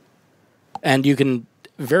everywhere. And you can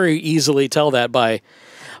very easily tell that by,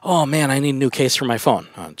 oh, man, I need a new case for my phone.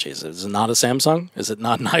 Oh, jeez, is it not a Samsung? Is it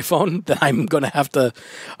not an iPhone? Then I'm going to have to,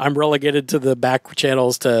 I'm relegated to the back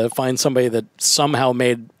channels to find somebody that somehow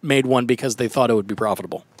made one because they thought it would be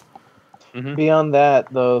profitable. Mm-hmm. Beyond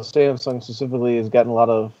that, though, Samsung specifically has gotten a lot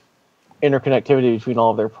of interconnectivity between all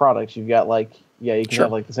of their products. You've got, like, you can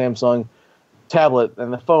have, like, the Samsung tablet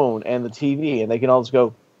and the phone and the TV, and they can all just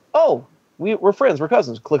go, oh, we're friends, we're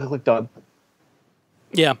cousins. Click, click, done.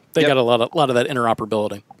 Yeah, they got a lot of that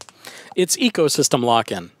interoperability. It's ecosystem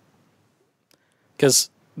lock-in. Because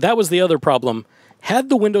that was the other problem. Had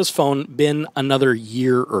the Windows Phone been another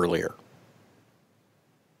year earlier,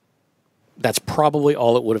 that's probably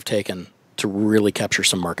all it would have taken to really capture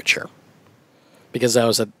some market share. Because that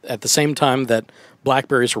was at the same time that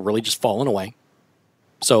BlackBerries were really just falling away.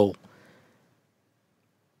 So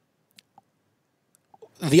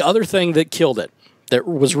the other thing that killed it, that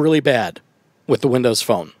was really bad with the Windows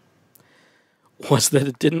Phone, was that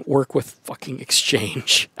it didn't work with fucking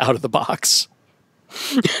Exchange out of the box.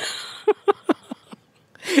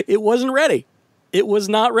 It wasn't ready. It was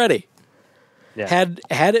not ready. Yeah.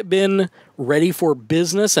 Had it been ready for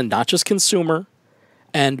business and not just consumer,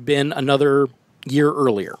 and been another year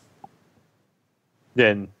earlier,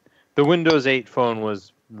 then the Windows 8 phone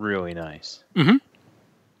was really nice. Mm-hmm.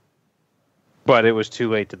 But it was too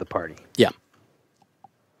late to the party. Yeah.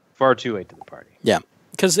 Far too late to the party. Yeah.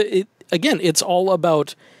 Because, again, it's all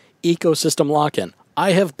about ecosystem lock-in.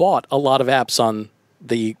 I have bought a lot of apps on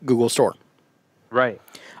the Google Store. Right.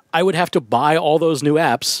 I would have to buy all those new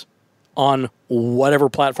apps on whatever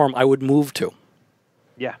platform I would move to.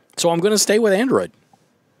 Yeah. So I'm going to stay with Android.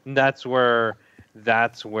 That's where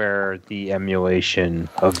the emulation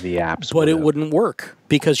of the apps. But it wouldn't work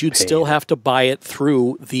because you'd still have to buy it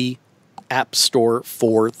through the App Store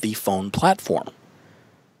for the phone platform.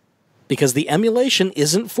 Because the emulation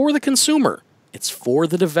isn't for the consumer. It's for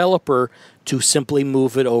the developer to simply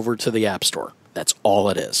move it over to the App Store. That's all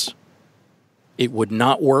it is. It would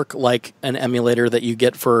not work like an emulator that you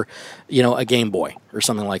get for, a Game Boy or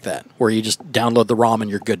something like that, where you just download the ROM and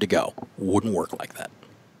you're good to go. Wouldn't work like that.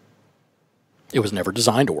 It was never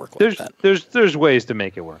designed to work like that. There's ways to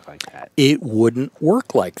make it work like that. It wouldn't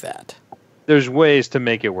work like that. There's ways to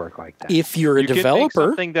make it work like that. If you're a developer, can make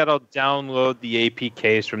something that'll download the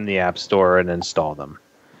APKs from the App Store and install them.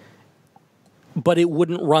 But it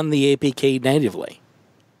wouldn't run the APK natively.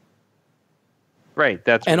 Right.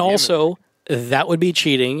 And also, that would be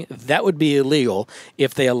cheating. That would be illegal.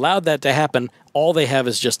 If they allowed that to happen, all they have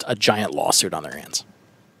is just a giant lawsuit on their hands.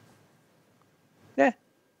 Yeah.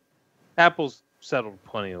 Apple's settled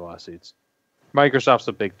plenty of lawsuits. Microsoft's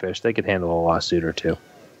a big fish. They could handle a lawsuit or two.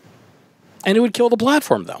 And it would kill the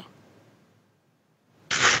platform, though.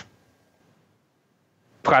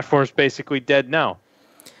 Platform's basically dead now.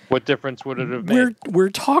 What difference would it have made? We're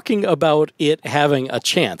talking about it having a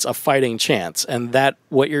chance, a fighting chance, and that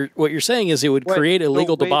what you're saying is it would create a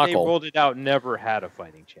legal debacle. They rolled it out never had a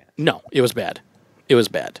fighting chance. No, it was bad. It was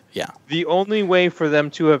bad. Yeah. The only way for them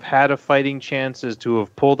to have had a fighting chance is to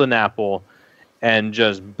have pulled an Apple and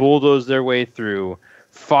just bulldozed their way through,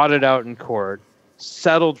 fought it out in court,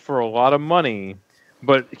 settled for a lot of money,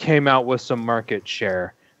 but came out with some market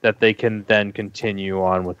share that they can then continue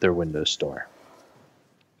on with their Windows Store.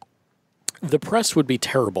 The press would be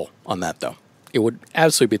terrible on that, though. It would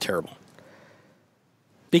absolutely be terrible.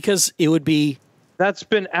 Because it would be... That's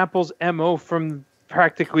been Apple's MO from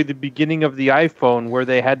practically the beginning of the iPhone, where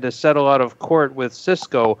they had to settle out of court with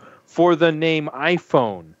Cisco for the name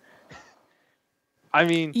iPhone. I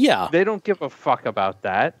mean, yeah, they don't give a fuck about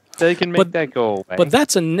that. They can make that go away. But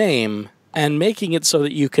that's a name, and making it so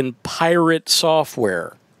that you can pirate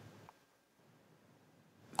software,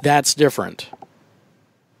 that's different.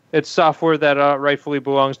 It's software that rightfully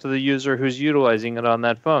belongs to the user who's utilizing it on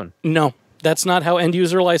that phone. No, that's not how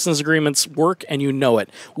end-user license agreements work, and you know it.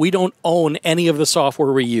 We don't own any of the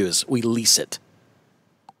software we use. We lease it.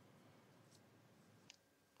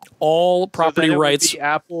 All property rights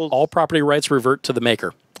revert to the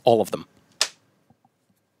maker. All of them.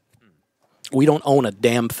 We don't own a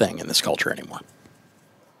damn thing in this culture anymore.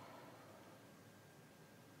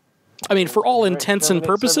 I mean, for all intents and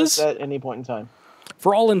purposes, at any point in time.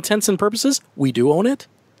 For all intents and purposes, we do own it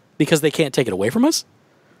because they can't take it away from us.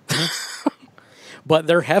 But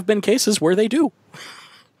there have been cases where they do.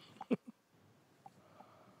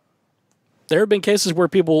 There have been cases where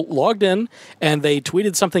people logged in and they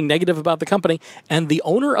tweeted something negative about the company, and the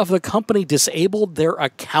owner of the company disabled their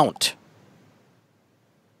account.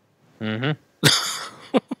 Mm-hmm.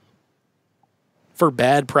 For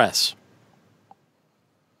bad press.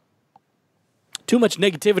 Too much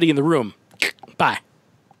negativity in the room. Bye.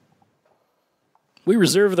 We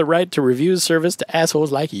reserve the right to refuse service to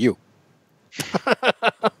assholes like you.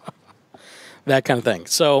 That kind of thing.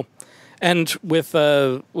 So, and with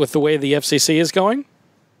the way the FCC is going,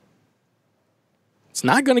 it's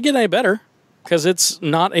not going to get any better because it's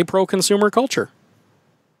not a pro-consumer culture.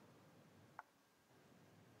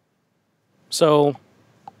 So,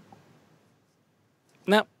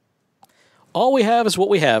 now, all we have is what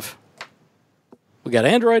we have. We got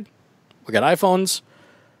Android, we got iPhones.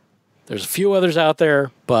 There's a few others out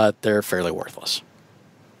there, but they're fairly worthless.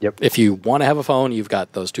 Yep. If you want to have a phone, you've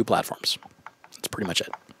got those two platforms. That's pretty much it.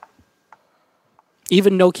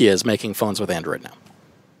 Even Nokia is making phones with Android now.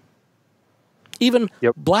 Even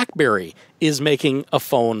BlackBerry is making a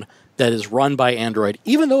phone that is run by Android,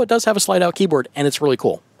 even though it does have a slide-out keyboard, and it's really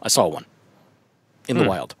cool. I saw one in the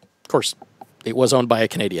wild. Of course, it was owned by a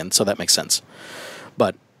Canadian, so that makes sense.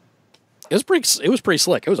 But it was pretty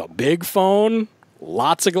slick. It was a big phone,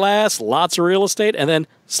 lots of glass, lots of real estate, and then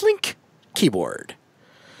slink keyboard.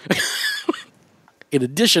 In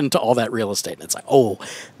addition to all that real estate. And it's like, oh,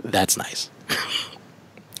 that's nice.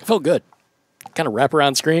 It felt good. Kind of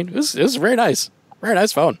wraparound screen. It was very nice. Very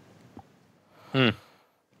nice phone.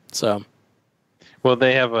 So. Well,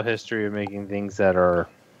 they have a history of making things that are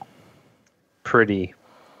pretty,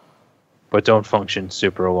 but don't function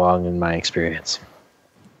super long in my experience.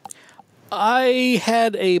 I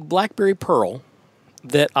had a BlackBerry Pearl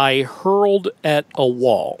that I hurled at a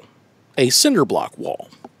wall, a cinder block wall.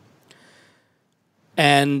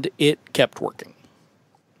 And it kept working.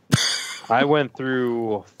 I went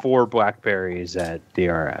through 4 BlackBerries at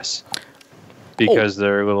DRS because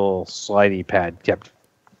their little slidey pad kept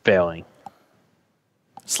failing.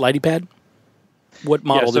 Slidey pad? What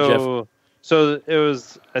model did you have? So it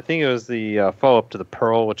was, I think it was the follow-up to the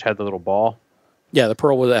Pearl, which had the little ball. Yeah, the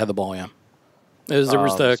Pearl had the ball, yeah. There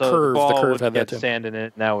was the curve. The curve had that too. Sand in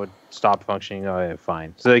it, and that would stop functioning. Oh, yeah,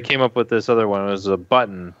 fine. So they came up with this other one. It was a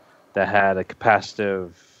button that had a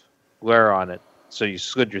capacitive glare on it. So you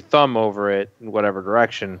slid your thumb over it in whatever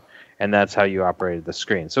direction, and that's how you operated the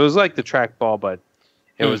screen. So it was like the trackball, but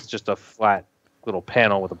it was just a flat little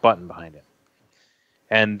panel with a button behind it.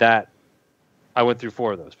 And that, I went through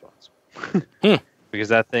 4 of those phones. Because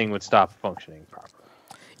that thing would stop functioning properly.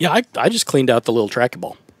 Yeah, I just cleaned out the little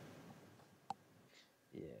trackball.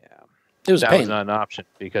 Yeah. It was a pain. That was not an option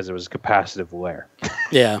because it was capacitive glare.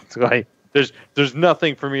 Yeah. It's like, there's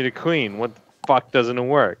nothing for me to clean. What the fuck doesn't it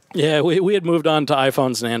work? Yeah, we had moved on to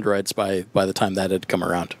iPhones and Androids by the time that had come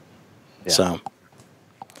around. Yeah. So,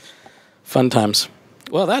 fun times.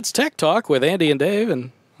 Well, that's Tech Talk with Andy and Dave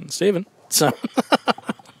and Steven. So,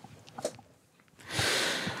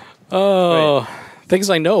 things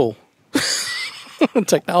I know.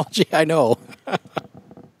 Technology I know.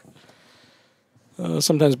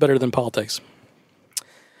 Sometimes better than politics.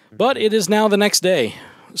 But it is now the next day.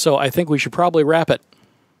 So I think we should probably wrap it.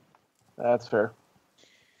 That's fair.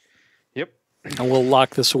 Yep. And we'll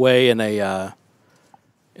lock this away in a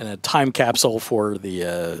time capsule for the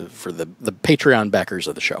Patreon backers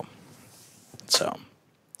of the show.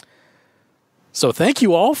 So thank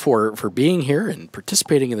you all for being here and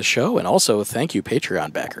participating in the show, and also thank you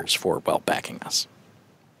Patreon backers for backing us.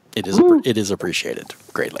 It is appreciated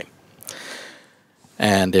greatly.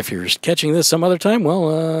 And if you're catching this some other time,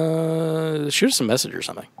 well, shoot us a message or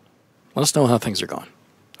something. Let us know how things are going.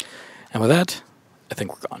 And with that, I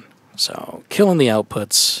think we're gone. So, killing the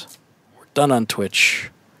outputs. We're done on Twitch.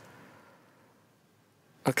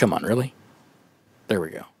 Oh, come on, really? There we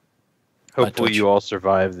go. Hopefully you all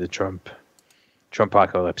survive the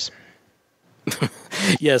Trump-apocalypse.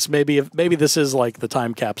 Yes, maybe this is like the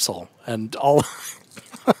time capsule, and all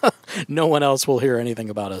no one else will hear anything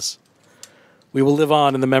about us. We will live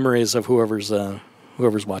on in the memories of whoever's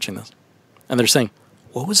watching this. And they're saying,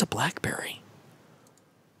 what was a BlackBerry?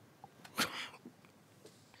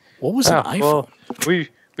 What was an iPhone? Well,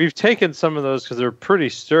 we've taken some of those because they're pretty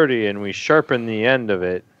sturdy, and we sharpened the end of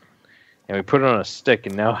it, and we put it on a stick,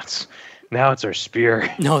 and now it's our spear.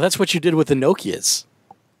 No, that's what you did with the Nokias.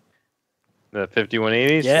 The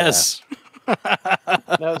 5180s? Yes. Yeah.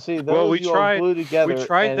 No, see, those we tried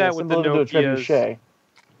that with the Nokias.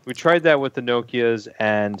 We tried that with the Nokias,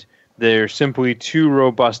 and they're simply too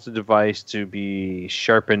robust a device to be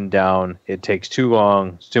sharpened down. It takes too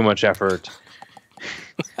long. It's too much effort.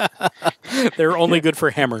 They're only good for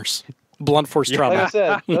hammers. Blunt force trauma. Like I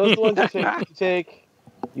said, those ones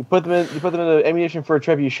you put them in the ammunition for a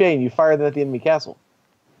trebuchet, you fire them at the enemy castle.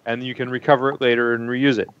 And you can recover it later and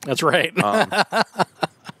reuse it. That's right.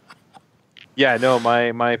 Yeah, no,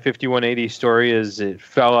 my 5180 story is it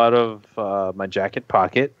fell out of my jacket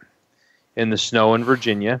pocket in the snow in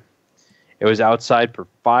Virginia. It was outside for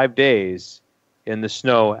 5 days in the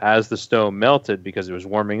snow as the snow melted because it was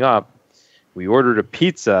warming up. We ordered a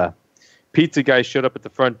pizza. Pizza guy showed up at the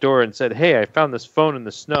front door and said, "Hey, I found this phone in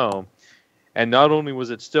the snow." And not only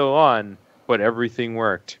was it still on, but everything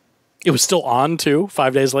worked. It was still on, too,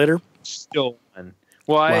 5 days later? Still on.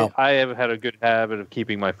 Well, Wow. I have had a good habit of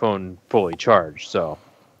keeping my phone fully charged, so.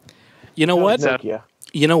 You know what? Nokia.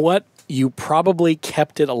 You know what? You probably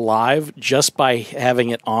kept it alive just by having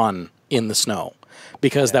it on in the snow.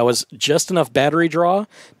 Because that was just enough battery draw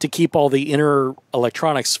to keep all the inner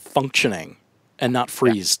electronics functioning and not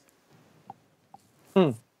freeze.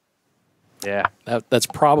 Yeah. That's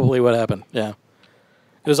probably what happened. Yeah.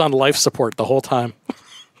 It was on life support the whole time.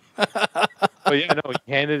 But yeah, no,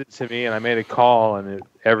 he handed it to me, and I made a call, and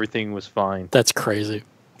everything was fine. That's crazy.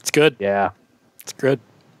 It's good. Yeah. It's good.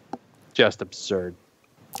 Just absurd.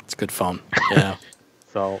 It's a good phone. Yeah.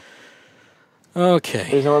 So. Okay.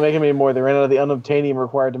 They don't make them anymore. They ran out of the unobtainium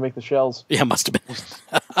required to make the shells. Yeah, must have been.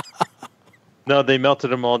 No, they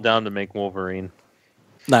melted them all down to make Wolverine.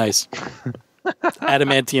 Nice.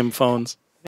 Adamantium phones.